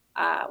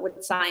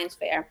with Science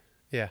Fair.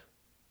 Yeah.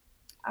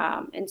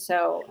 And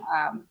so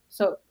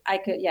I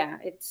could,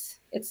 it's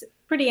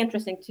pretty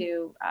interesting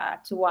to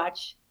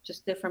watch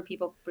just different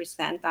people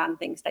present on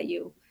things that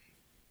you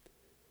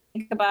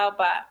think about,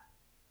 but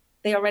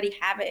they already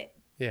have it,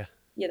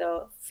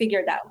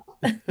 figured out.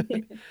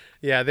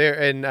 Yeah,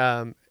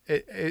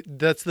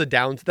 that's the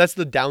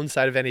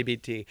downside of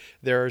NABT.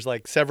 There's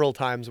like several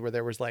times where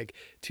there was like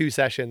 2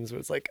 sessions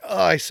where it's like,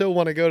 oh, I so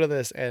want to go to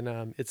this,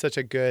 and it's such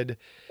a good,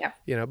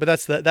 but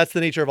that's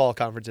the nature of all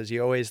conferences.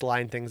 You always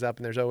line things up,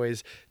 and there's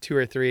always 2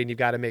 or 3, and you've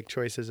got to make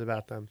choices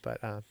about them. But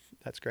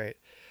that's great.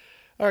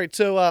 All right,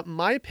 so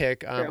my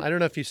pick, I don't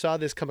know if you saw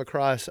this come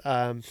across,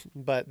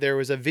 but there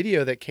was a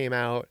video that came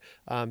out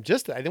I want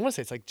to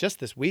say it's like just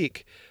this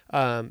week,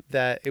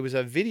 that it was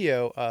a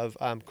video of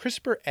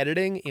CRISPR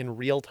editing in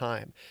real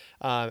time.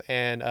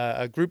 And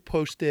a group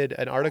posted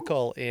an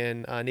article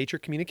in Nature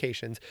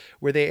Communications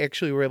where they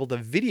actually were able to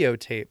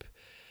videotape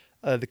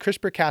the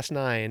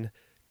CRISPR-Cas9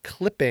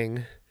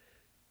 clipping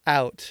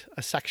out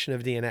a section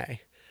of DNA.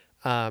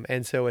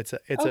 And so it's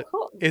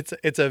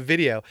a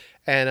video,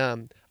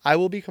 and I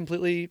will be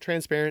completely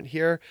transparent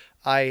here.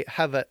 I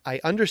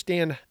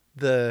understand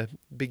the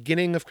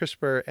beginning of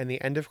CRISPR and the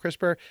end of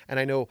CRISPR, and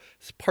I know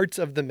parts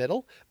of the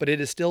middle, but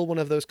it is still one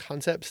of those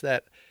concepts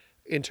that,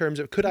 in terms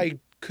of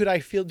do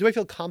I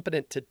feel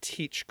competent to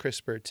teach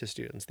CRISPR to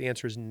students? The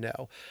answer is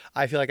no.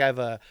 I feel like I have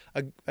a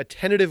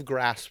tentative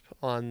grasp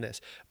on this,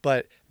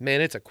 but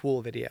man, it's a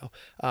cool video.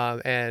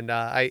 And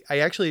I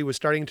actually was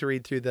starting to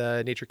read through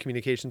the Nature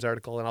Communications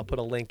article, and I'll put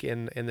a link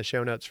in the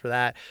show notes for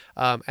that.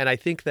 And I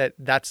think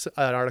that's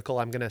an article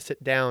I'm going to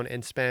sit down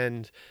and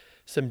spend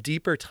some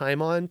deeper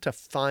time on to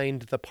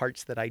find the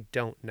parts that I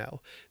don't know.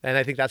 And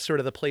I think that's sort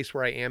of the place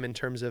where I am in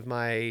terms of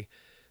my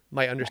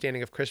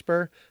understanding of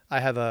CRISPR.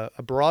 I have a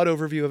broad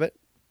overview of it.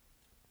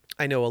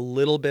 I know a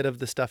little bit of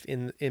the stuff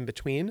in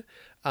between,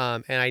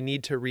 and I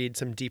need to read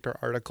some deeper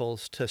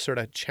articles to sort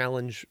of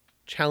challenge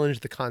challenge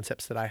the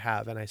concepts that I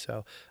have. And I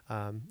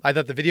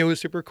thought the video was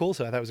super cool.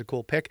 So I thought it was a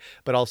cool pick,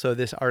 but also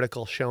this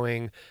article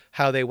showing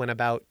how they went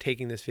about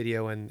taking this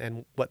video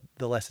and what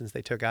the lessons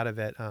they took out of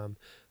it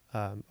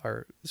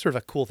are sort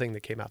of a cool thing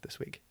that came out this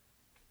week.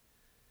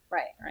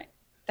 Right.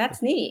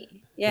 That's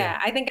neat. Yeah.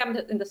 I think I'm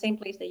in the same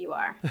place that you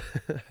are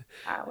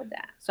with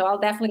that. So I'll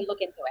definitely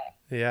look into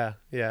it. Yeah.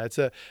 It's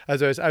I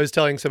was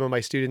telling some of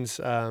my students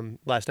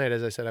last night.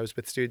 As I said, I was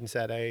with students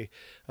at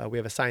we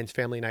have a science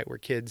family night where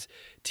kids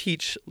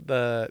teach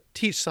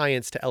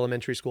science to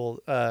elementary school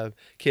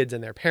kids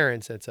and their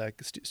parents. It's a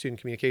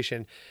student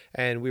communication,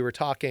 and we were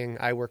talking.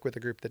 I work with a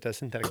group that does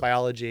synthetic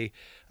biology,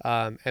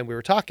 and we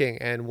were talking,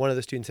 and one of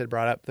the students had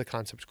brought up the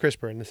concept of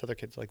CRISPR, and this other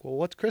kid's like, "Well,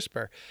 what's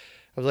CRISPR?"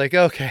 I was like,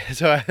 okay.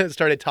 So I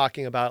started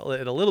talking about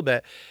it a little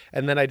bit.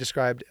 And then I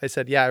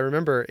said, yeah, I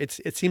remember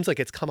it seems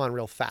like it's come on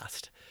real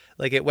fast.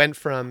 Like it went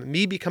from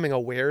me becoming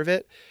aware of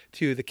it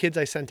to the kids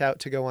I sent out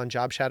to go on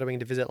job shadowing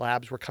to visit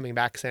labs were coming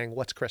back saying,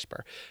 what's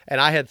CRISPR?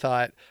 And I had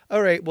thought,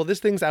 all right, well,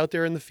 this thing's out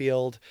there in the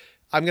field.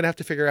 I'm going to have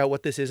to figure out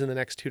what this is in the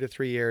next 2 to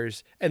 3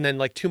 years. And then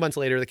like 2 months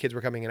later, the kids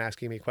were coming and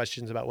asking me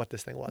questions about what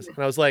this thing was. And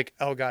I was like,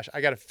 oh gosh, I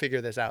got to figure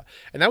this out.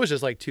 And that was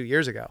just like 2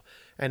 years ago.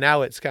 And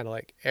now it's kind of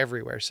like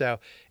everywhere. So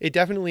it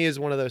definitely is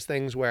one of those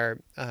things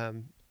where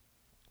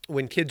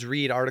when kids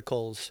read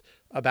articles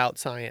about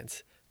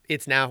science,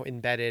 it's now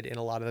embedded in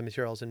a lot of the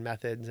materials and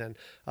methods and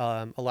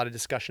a lot of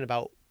discussion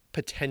about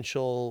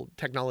potential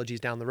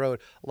technologies down the road.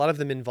 A lot of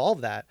them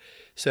involve that.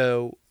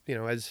 So,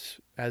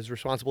 as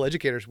responsible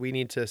educators, we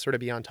need to sort of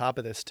be on top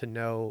of this to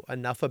know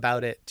enough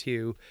about it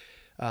to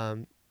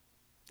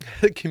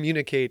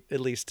communicate at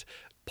least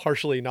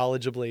partially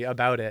knowledgeably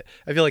about it.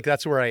 I feel like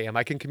that's where I am.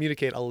 I can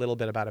communicate a little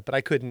bit about it, but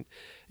I couldn't,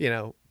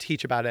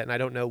 teach about it, and I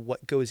don't know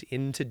what goes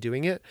into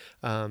doing it.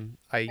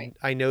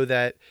 I know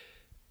that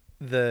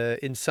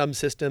in some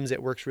systems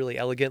it works really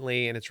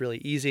elegantly and it's really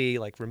easy,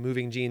 like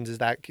removing genes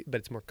but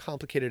it's more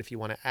complicated if you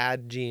want to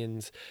add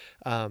genes.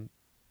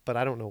 But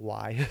I don't know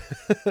why.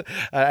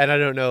 And I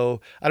don't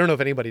know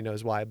if anybody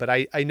knows why, but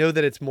I know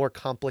that it's more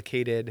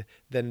complicated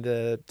than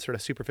the sort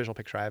of superficial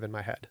picture I have in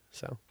my head.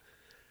 So.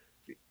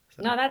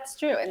 No, that's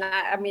true. And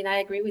I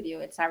agree with you.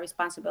 It's our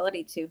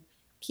responsibility to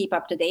keep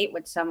up to date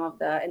with some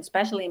of and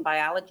especially in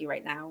biology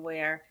right now,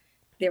 where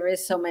there are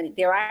so many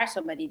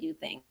new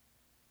things,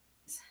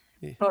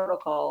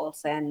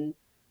 protocols and,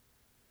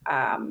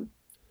 and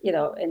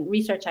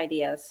research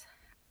ideas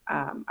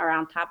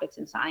around topics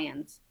in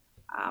science.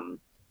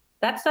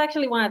 That's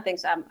actually one of the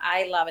things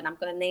I love, and I'm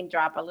going to name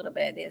drop a little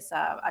bit, is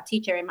a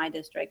teacher in my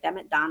district,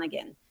 Emmett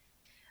Donegan.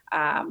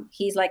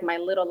 He's like my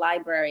little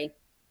library.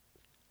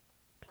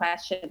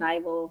 Question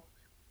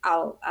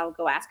I'll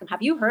go ask him,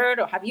 have you heard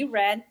or have you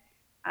read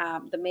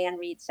The Man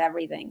Reads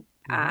Everything?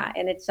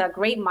 And it's a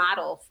great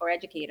model for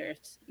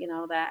educators,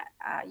 that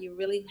you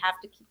really have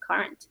to keep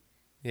current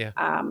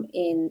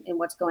in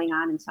what's going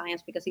on in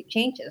science, because it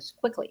changes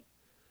quickly.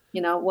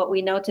 What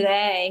we know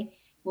today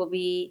will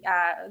be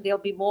there'll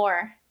be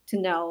more to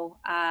know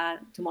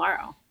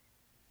tomorrow.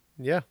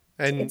 Yeah.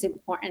 And it's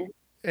important.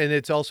 And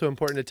it's also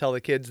important to tell the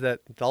kids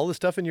that all the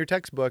stuff in your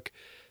textbook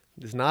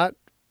is not,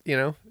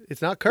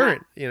 it's not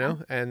current,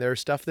 and there's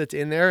stuff that's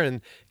in there.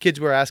 And kids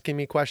were asking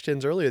me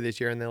questions earlier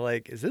this year and they're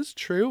like, is this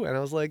true? And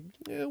I was like,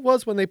 it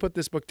was when they put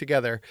this book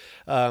together.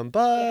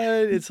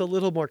 But it's a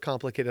little more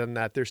complicated than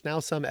that. There's now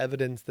some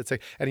evidence that's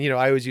like, and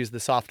I always use the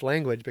soft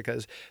language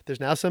because there's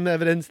now some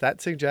evidence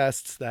that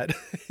suggests that,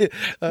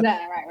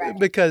 right.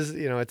 because,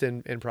 it's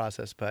in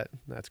process, but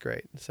that's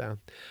great. So,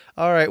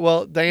 all right.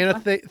 Well, Diana,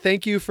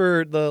 thank you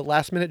for the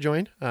last minute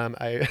join.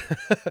 I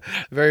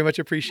very much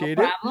appreciate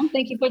it. No problem.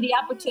 Thank you for the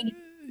opportunity.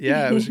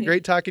 Yeah, it was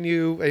great talking to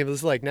you. It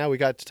was like now we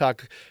got to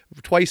talk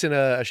twice in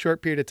a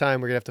short period of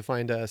time. We're going to have to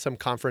find some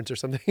conference or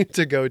something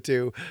to go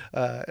to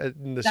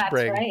in the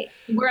spring. That's right.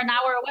 We're an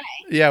hour away.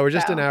 Yeah, we're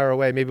just an hour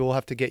away. Maybe we'll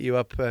have to get you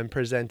up and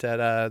present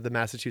at the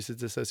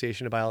Massachusetts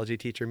Association of Biology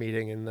teacher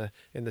meeting in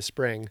the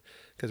spring,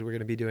 because we're going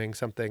to be doing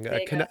something.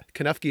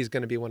 Kanufke is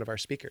going to be one of our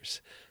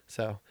speakers.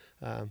 So.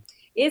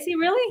 Is he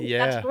really?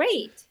 Yeah. That's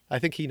great. I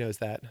think he knows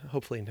that.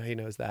 Hopefully he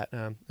knows that.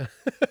 Well,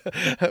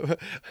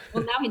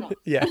 now he knows.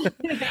 Yeah.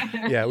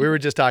 Yeah. We were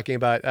just talking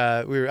about,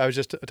 I was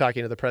just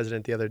talking to the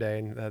president the other day,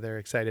 and they're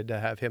excited to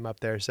have him up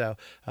there. So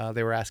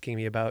they were asking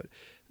me about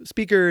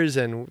speakers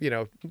and,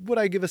 would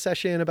I give a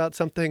session about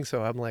something?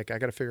 So I'm like, I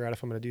got to figure out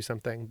if I'm going to do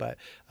something, but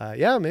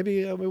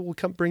maybe we'll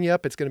come bring you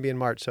up. It's going to be in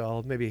March. So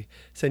I'll maybe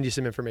send you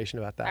some information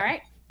about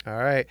that. All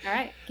right.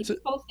 Keep me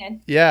posted.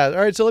 Yeah. All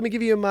right. So let me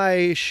give you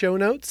my show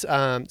notes.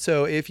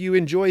 So if you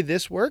enjoy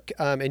this work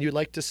and you'd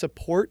like to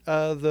support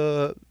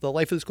the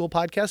Life of the School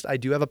podcast, I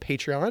do have a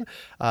Patreon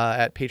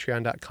at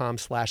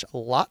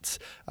patreon.com/lots.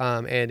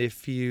 And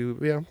if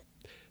you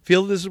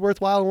feel this is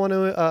worthwhile and want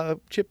to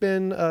chip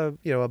in,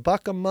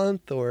 $1 a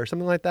month or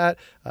something like that,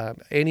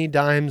 any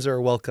dimes are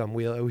welcome.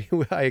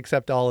 I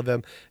accept all of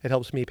them. It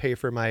helps me pay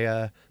for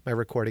my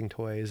recording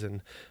toys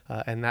and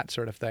that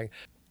sort of thing.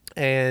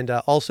 And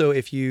also,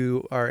 if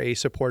you are a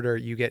supporter,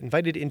 you get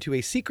invited into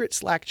a secret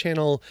Slack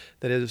channel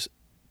that is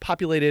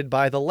populated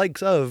by the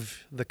likes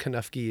of the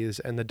Kanufkis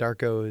and the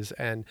Darkos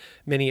and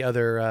many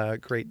other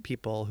great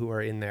people who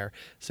are in there.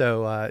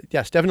 So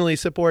yes, definitely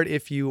support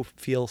if you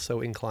feel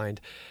so inclined.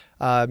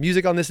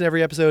 Music on this and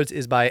every episode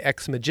is by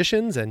Ex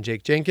Magicians and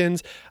Jake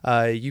Jenkins.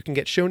 You can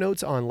get show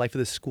notes on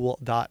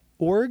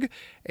lifeoftheschool.org,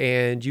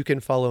 and you can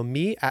follow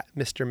me at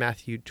Mr.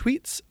 Matthew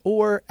Tweets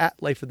or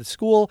at Life of the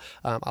School.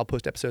 I'll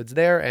post episodes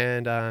there,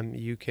 and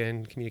you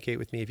can communicate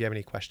with me if you have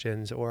any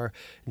questions or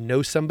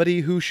know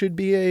somebody who should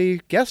be a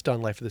guest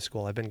on Life of the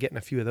School. I've been getting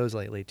a few of those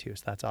lately too,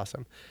 so that's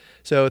awesome.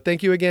 So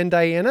thank you again,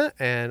 Diana,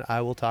 and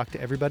I will talk to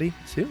everybody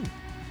soon.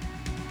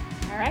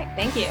 All right.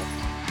 Thank you.